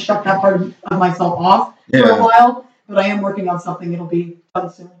I kind of shut that part of myself off for a while. But I am working on something. It'll be done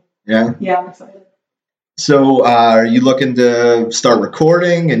soon. Yeah? Yeah, I'm excited. So, are you looking to start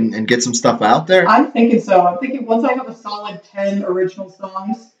recording and get some stuff out there? I'm thinking so. I'm thinking once I have a solid 10 original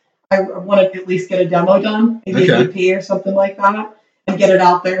songs, I want to at least get a demo done, maybe an EP or something like that, and get it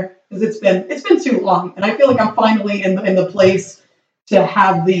out there. Because it's been too long, and I feel like I'm finally in the place to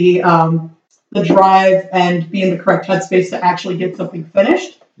have the drive and be in the correct headspace to actually get something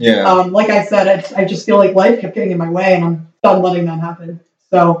finished. Yeah. Like I said, I just feel like life kept getting in my way, and I'm done letting that happen.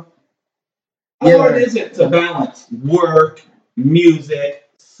 So. How hard is it to balance work, music,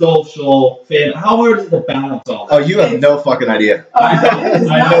 social, fan? How hard is it to balance all that? Oh, you have no fucking idea. I have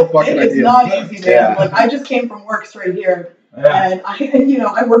no fucking idea. It is not easy, man. Yeah. Like, I just came from work straight here. Yeah. And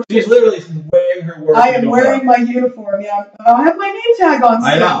I work. She's literally wearing her work. I am wearing my uniform. Yeah, I have my name tag on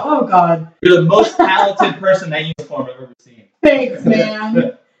still. I know. Oh God. You're the most talented person in that uniform I've ever seen. Thanks,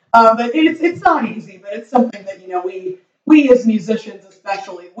 man. But it's not easy. But it's something that we as musicians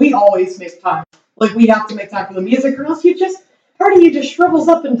especially, we always make time. Like we have to make time for the music, or else part of you just shrivels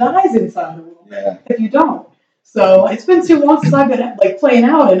up and dies inside a little bit if you don't. So it's been too long since I've been like playing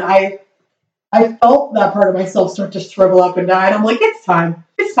out, and I felt that part of myself start to shrivel up and die. And I'm like, it's time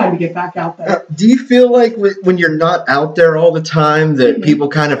to get back out there. Do you feel like when you're not out there all the time that people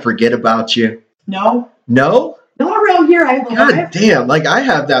kind of forget about you? No. No? Not around here. Damn, like I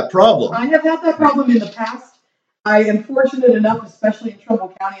have that problem. I have had that problem in the past. I am fortunate enough, especially in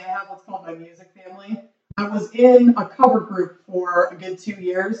Trumbull County, I have what's called my music family. I was in a cover group for a good 2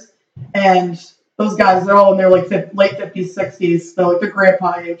 years, and those guys, they're all in their like late 50s, 60s, so like their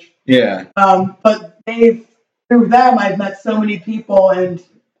grandpa age. Yeah. But through them, I've met so many people, and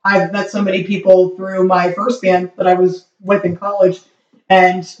I've met so many people through my first band that I was with in college.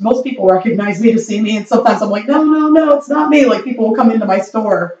 And most people recognize me to see me, and sometimes I'm like, no, it's not me. Like people will come into my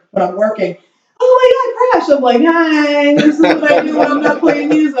store when I'm working. Oh my God, Crash! I'm like, hi, this is what I do when I'm not playing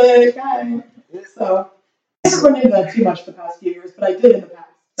music. Hi. So I haven't run into that too much the past few years, but I did in the past.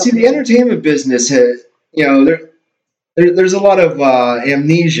 See, the entertainment business has, there's a lot of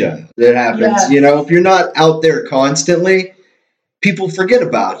amnesia that happens. Yes. If you're not out there constantly, people forget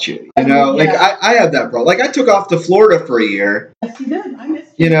about you. Like I have that problem. Like I took off to Florida for a year. Yes, you did. I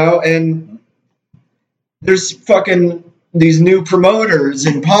missed you. And there's fucking these new promoters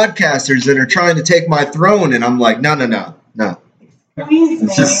and podcasters that are trying to take my throne, and I'm like, no. Please,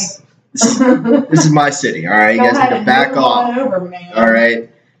 this is my city, all right? You guys need to back off. Over, man. All right?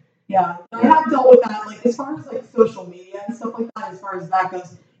 Yeah, I have dealt with that. Like as far as like social media and stuff like that, as far as that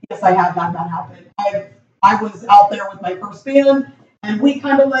goes, yes, I have had that happen. I was out there with my first band, and we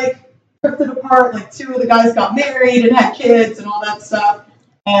kind of like drifted apart. Like two of the guys got married and had kids and all that stuff,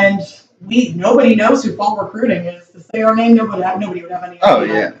 and nobody knows who Fall Recruiting is. To say our name, nobody would have any idea. Oh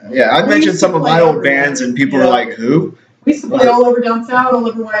yeah. I mentioned some of my old bands, and people were like, "Who?" We used to play all over downtown, all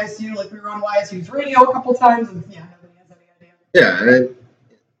over YSU. Like we were on YSU's radio a couple times, and yeah, nobody has any idea. Yeah.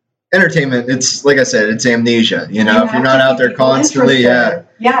 Entertainment, it's like I said, it's amnesia. You know, if you're not out there constantly,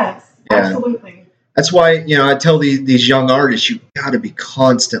 Yes, absolutely. That's why, I tell these young artists, you got to be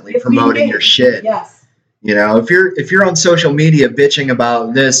constantly promoting your shit. Yes. You know, if you're on social media bitching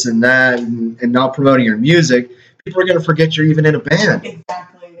about this and that and not promoting your music, people are going to forget you're even in a band.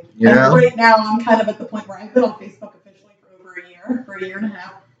 Exactly. You know? Right now, I'm kind of at the point where I've been on Facebook officially for over a year and a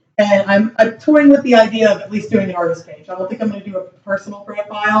half. And I'm toying with the idea of at least doing an artist page. I don't think I'm going to do a personal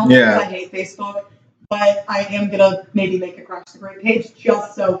profile because I hate Facebook, but I am going to maybe make a Crash the Great page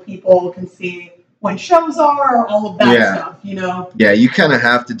just so people can see when shows are, all of that stuff, Yeah, you kind of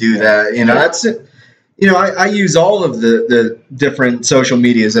have to do that. That's it. I use all of the different social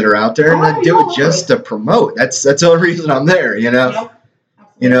medias that are out there, and I do it just to promote. That's the only reason I'm there, Yep.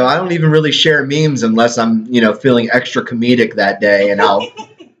 I don't even really share memes unless I'm, feeling extra comedic that day, and I'll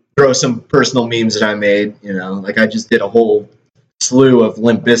throw some personal memes that I made, like I just did a whole slew of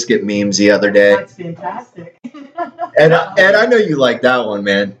Limp Bizkit memes the other day. That's fantastic. And I know you like that one,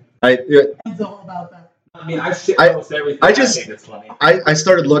 man. It's all about that. I mean, I shit almost everything. I think it's funny. I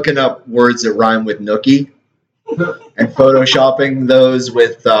started looking up words that rhyme with nookie and photoshopping those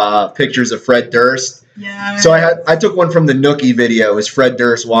with pictures of Fred Durst. Yeah. So I took one from the Nookie video. It was Fred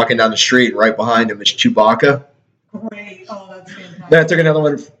Durst walking down the street, and right behind him is Chewbacca. Great. Oh, that's fantastic. Then I took another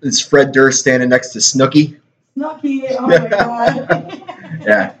one. It's Fred Durst standing next to Snooki. Snooki. Oh my god.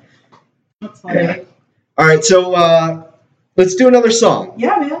 Yeah. That's funny. Yeah. All right, so let's do another song.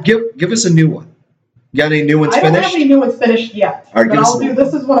 Yeah, man. Give us a new one. You got any new ones I finished? don't have any new ones finished yet. All right, but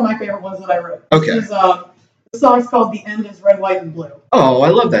this is one of my favorite ones that I wrote. Okay. This is, the song's called The End is Red, White, and Blue. Oh, I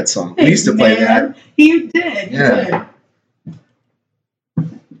love that song. We used to play that. You did. You did.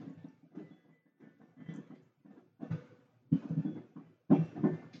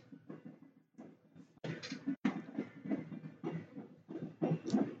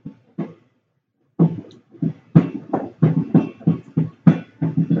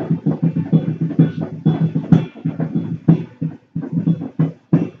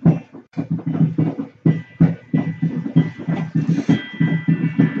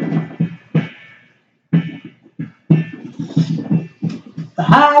 The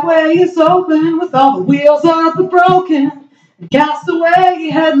highway is open with all the wheels of the broken and castaway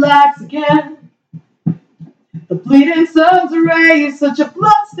headlights again. The bleeding sun's rays, such a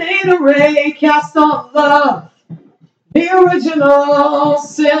bloodstained array cast on love, the original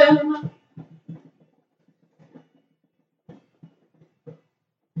sin.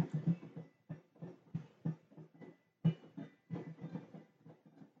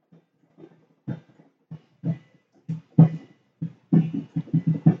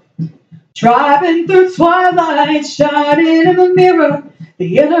 Driving through twilight, shining in the mirror,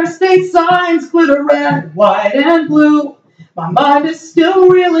 the interstate signs glitter red, white, and blue. My mind is still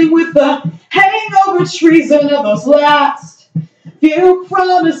reeling with the hangover treason of those last few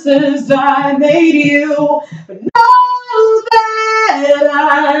promises I made you. But know that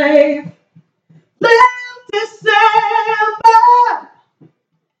I've left December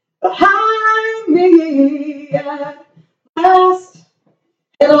behind me at last.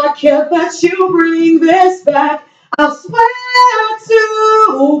 And I can't let you bring this back. I'll swear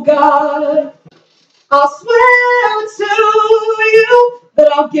to God, I'll swear to you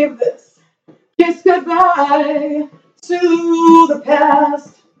that I'll give this kiss goodbye to the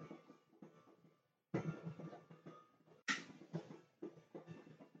past.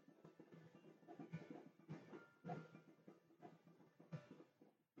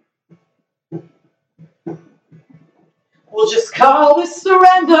 We'll just call this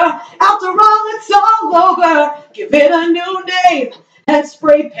surrender. After all, it's all over. Give it a new name and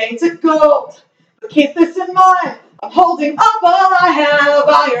spray paint it gold. But keep this in mind. I'm holding up all I have,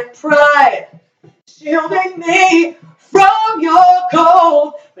 iron pride, shielding me from your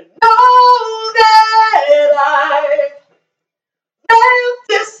cold. But know that I've left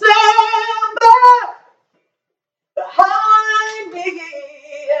December behind me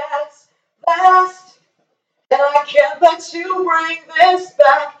at last. And I can't let you bring this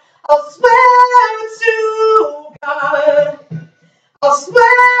back. I'll swear to God, I'll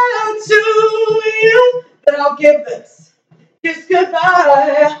swear to you that I'll give this kiss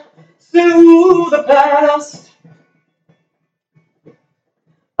goodbye to the past.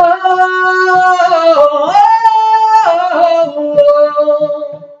 Oh, oh, oh.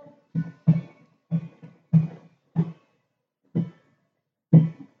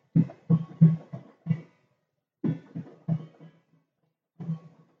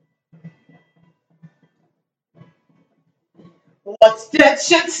 What's dead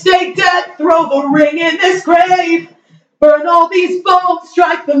should stay dead. Throw the ring in this grave. Burn all these bones.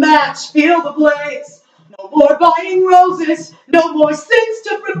 Strike the match. Feel the blaze. No more buying roses. No more sins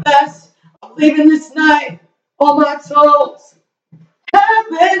to profess. I'm leaving this night. All my tolls have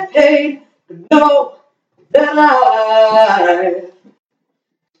been paid. But know that I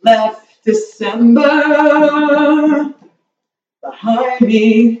left December behind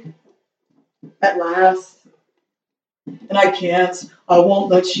me at last. And I won't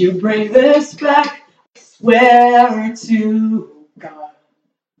let you bring this back. I swear to God.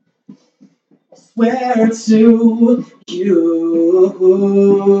 I swear to you.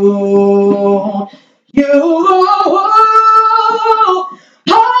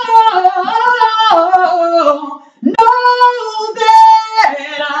 Oh, know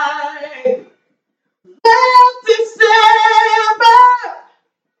that I left December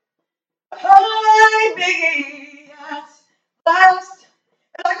behind me at last.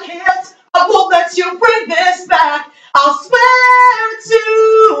 And I won't let you bring this back. I'll swear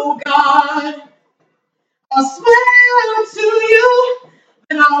to God. I'll swear to you.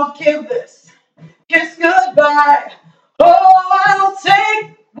 And I'll give this kiss goodbye. Oh, I'll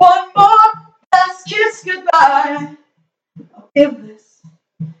take one more last kiss goodbye. I'll give this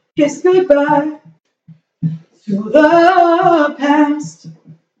kiss goodbye to the past.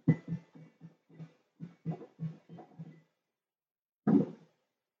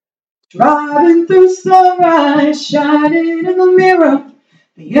 Driving through sunrise, shining in the mirror.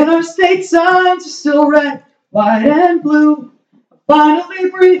 The interstate signs are still red, white, and blue. I'm finally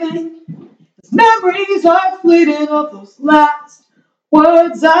breathing. These memories are fleeting of those last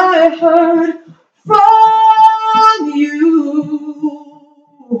words I heard from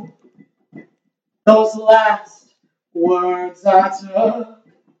you. Those last words I took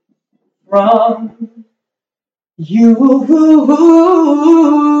from you.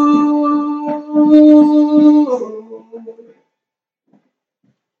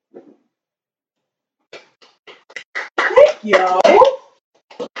 Thank you.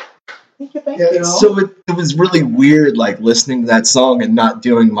 Thank you. So it was really weird, like listening to that song and not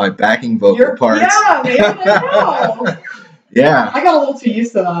doing my backing vocal parts. Yeah, man, I know. Yeah. I got a little too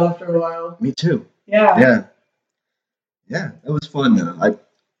used to that after a while. Me too. Yeah. Yeah, it was fun though.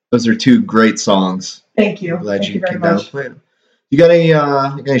 Those are two great songs. Thank you. Glad Thank you you very came down much. and played them. You got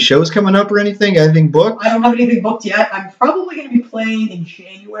any shows coming up or anything? Anything booked? I don't have anything booked yet. I'm probably going to be playing in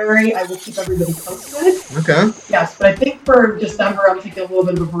January. I will keep everybody posted. Okay. Yes, but I think for December I'm taking a little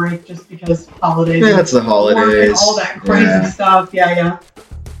bit of a break just because holidays. Yeah, it's the holidays. And all that crazy stuff. Yeah.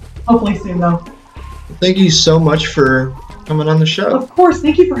 Hopefully soon though. Thank you so much for coming on the show. Of course.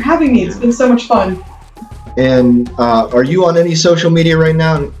 Thank you for having me. It's been so much fun. And are you on any social media right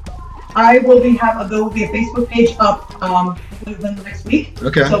now? There will be a Facebook page up within the next week.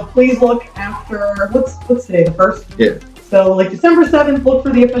 Okay. So please look after what's today, the 1st? Yeah. So like December 7th, look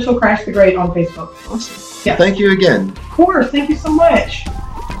for the official Crash the Great on Facebook. Awesome. Yes. Thank you again. Of course. Thank you so much.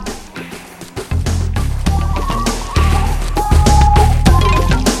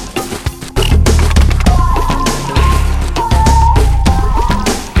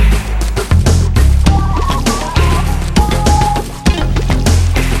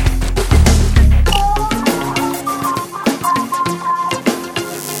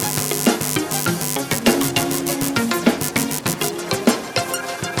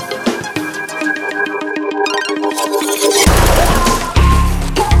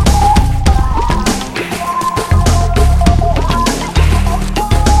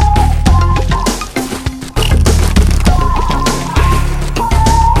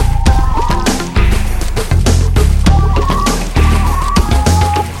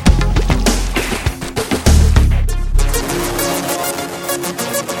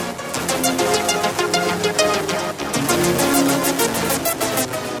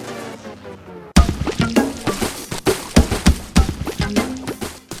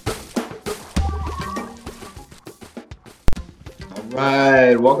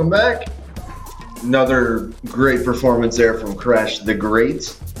 Right, welcome back. Another great performance there from Crash the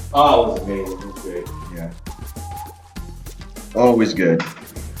Great. Oh, it was amazing. It was great. Yeah. Always good.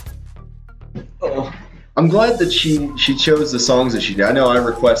 Oh, I'm glad that she chose the songs that she did. I know I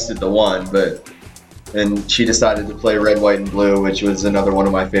requested the one, but and she decided to play Red, White, and Blue, which was another one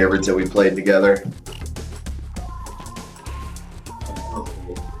of my favorites that we played together.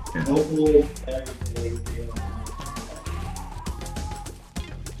 Hopefully, everything.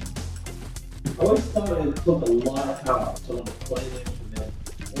 I always thought it took a lot of time for someone to play an instrument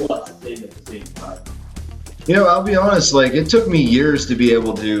plus sing at the same time. You know, I'll be honest, like, it took me years to be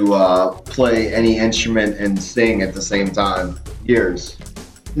able to play any instrument and sing at the same time. Years.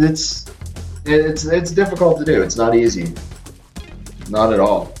 It's difficult to do. It's not easy. Not at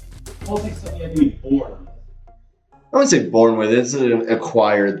all. I don't think something you have to be born with. I wouldn't say born with it. It's an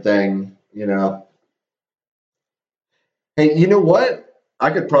acquired thing, you know. Hey, you know what? I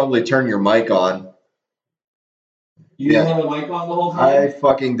could probably turn your mic on. You didn't have a mic on the whole time? I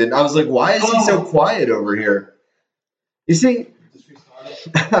fucking didn't. I was like, why is he so quiet over here? You see? Just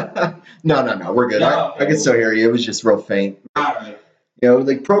restart it. No. We're good. No, I can still hear you. It was just real faint. Alright. You know,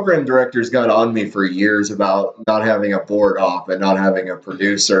 like program directors got on me for years about not having a board op and not having a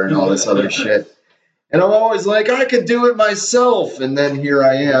producer and all this other shit. And I'm always like, I could do it myself. And then here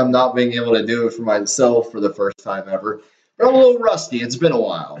I am not being able to do it for myself for the first time ever. But I'm a little rusty. It's been a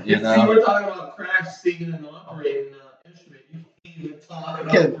while, you know? See, we're talking about crash singing and operating an instrument. You can't even talk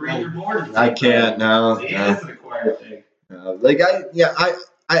about operating your board. I can't, no. See, that's an acquired thing.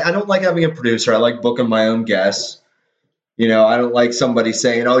 I don't like having a producer. I like booking my own guests. You know, I don't like somebody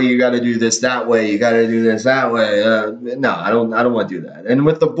saying, "Oh, you got to do this that way. You got to do this that way." No, I don't want to do that. And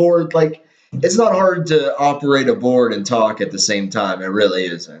with the board, like, it's not hard to operate a board and talk at the same time. It really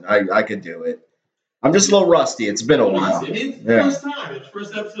isn't. I could do it. I'm just a little rusty. It's been a while. It's the first time. It's the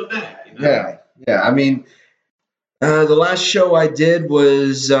first episode back. You know? Yeah. I mean, the last show I did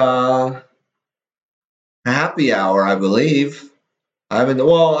was a happy hour, I believe. I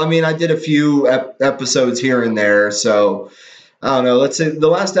did a few episodes here and there, so I don't know. Let's say the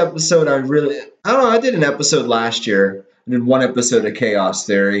last episode I did an episode last year. I did one episode of Chaos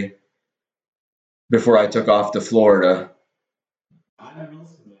Theory before I took off to Florida. I never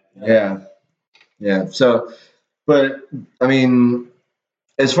listened to that. Yeah. So, but I mean,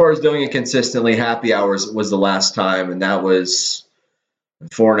 as far as doing it consistently, happy hours was the last time, and that was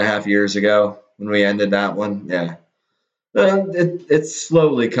 4.5 years ago when we ended that one. Yeah. It's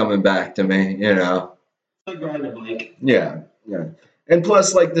slowly coming back to me, you know. It's like riding a bike. Yeah. And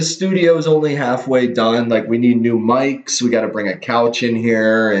plus, like, the studio's only halfway done. Like, we need new mics. We got to bring a couch in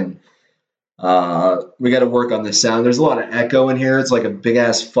here, and we got to work on the sound. There's a lot of echo in here. It's like a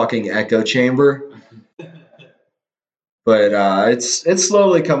big-ass fucking echo chamber. But it's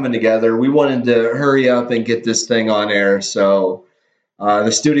slowly coming together. We wanted to hurry up and get this thing on air, so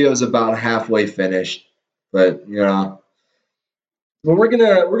the studio's about halfway finished. But, you know. Well, we're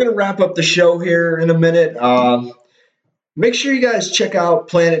gonna wrap up the show here in a minute. Make sure you guys check out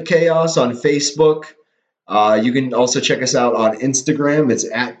Planet Chaos on Facebook. You can also check us out on Instagram. It's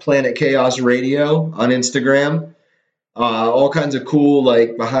at Planet Chaos Radio on Instagram. All kinds of cool,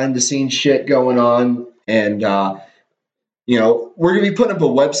 like, behind the scenes shit going on, and you know, we're gonna be putting up a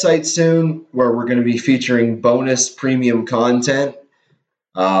website soon where we're gonna be featuring bonus premium content.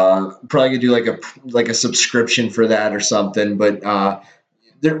 Probably gonna do like a subscription for that or something, but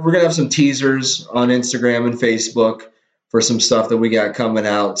we're gonna have some teasers on Instagram and Facebook for some stuff that we got coming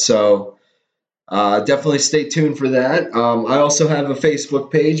out. So definitely stay tuned for that. I also have a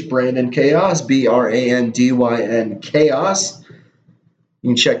Facebook page, Brandon Chaos, Brandyn Chaos. You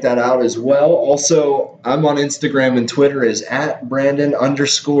can check that out as well. Also, I'm on Instagram and Twitter as at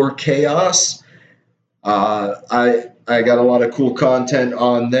Brandon_Chaos. I got a lot of cool content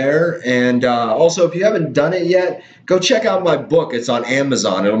on there. And also, if you haven't done it yet, go check out my book. It's on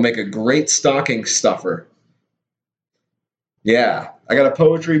Amazon. It'll make a great stocking stuffer. Yeah, I got a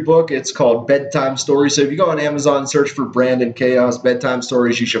poetry book. It's called Bedtime Stories. So if you go on Amazon and search for Brandon Chaos Bedtime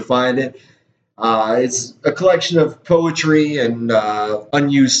Stories, you should find it. It's a collection of poetry and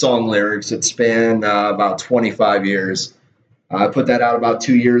unused song lyrics that span about 25 years. I put that out about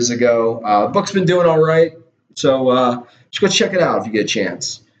 2 years ago. The book's been doing all right. So just go check it out if you get a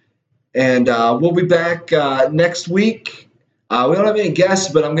chance. And we'll be back next week. We don't have any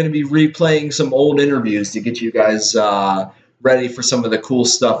guests, but I'm going to be replaying some old interviews to get you guys ready for some of the cool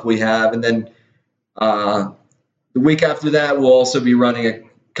stuff we have. And then the week after that, we'll also be running a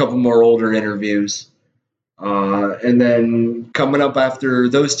couple more older interviews. And then coming up after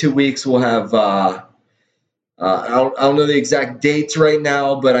those 2 weeks, we'll have I don't know the exact dates right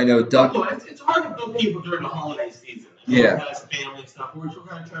now, but I know Doug. It's hard to book people during the holiday season. Yeah. That's family stuff. We're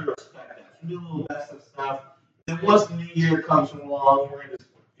going to try to respect that. So we do a little best of stuff. Then once the new year comes along, we're going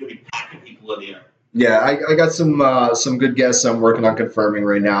to be packing people in here. Yeah, I got some good guests I'm working on confirming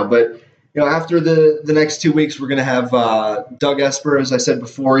right now. But after the next 2 weeks, we're going to have Doug Esper, as I said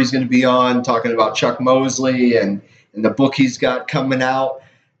before. He's going to be on talking about Chuck Mosley and the book he's got coming out.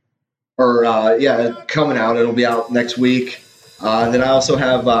 Coming out. It'll be out next week. Then I also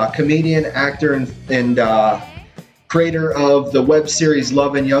have comedian, actor, and creator of the web series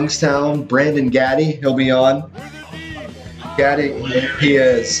Love in Youngstown, Brandon Gaddy. He'll be on. Gaddy, he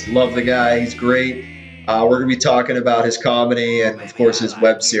is. Love the guy. He's great. We're going to be talking about his comedy and, of course, his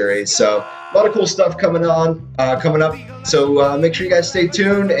web series. So a lot of cool stuff coming up. So make sure you guys stay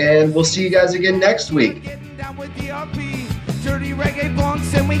tuned, and we'll see you guys again next week. Dirty reggae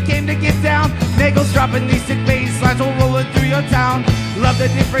bunks, and we came to get down. Nagels dropping these sick bass lines, all rolling through your town. Love the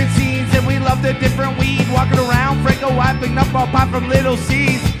different scenes, and we love the different weed. Walking around, Franco wiping up our pop from little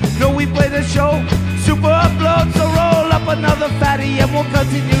seeds. Know we play the show, super upload, so roll up another fatty, and we'll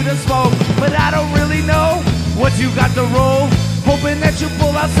continue to smoke. But I don't really know what you got to roll. Hoping that you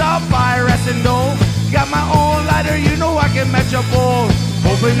pull out some fire, and no. Got my own lighter, you know I can match your bowl.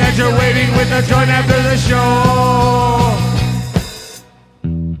 Hoping that you're waiting with a joint after the show.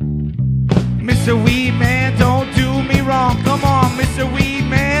 Mr. Weed Man, don't do me wrong. Come on, Mr. Weed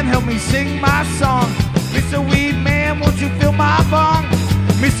Man, help me sing my song. Mr. Weed Man, won't you fill my bong?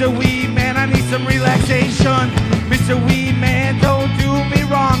 Mr. Weed Man, I need some relaxation. Mr. Weed Man, don't do me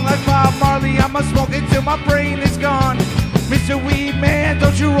wrong. Like Bob Marley, I'ma smoke it till my brain is gone. Mr. Weed Man,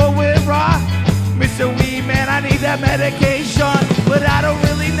 don't you roll with rock? Mr. Weed Man, I need that medication. But I don't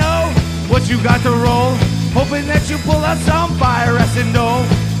really know what you got to roll. Hoping that you pull out some fire, and no.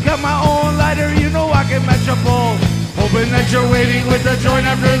 Got my own lighter, you know I can match a bowl. Hoping that you're waiting with the joint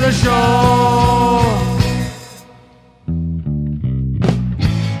after the show.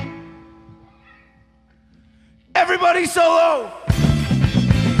 Everybody solo!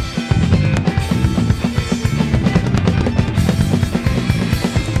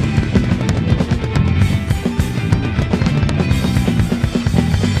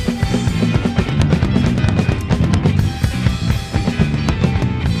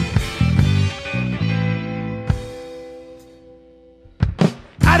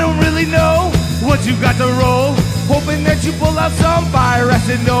 Know what you got to roll. Hoping that you pull out some fire,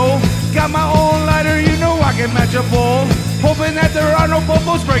 and no. Got my own lighter, you know I can match a bowl. Hoping that there are no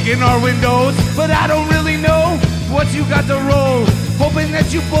bubbles breaking our windows. But I don't really know what you got to roll. Hoping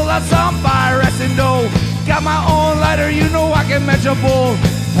that you pull out some fire, and no. Got my own lighter, you know I can match a bowl.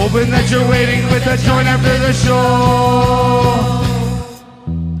 Hoping that you're waiting with a joint after the show.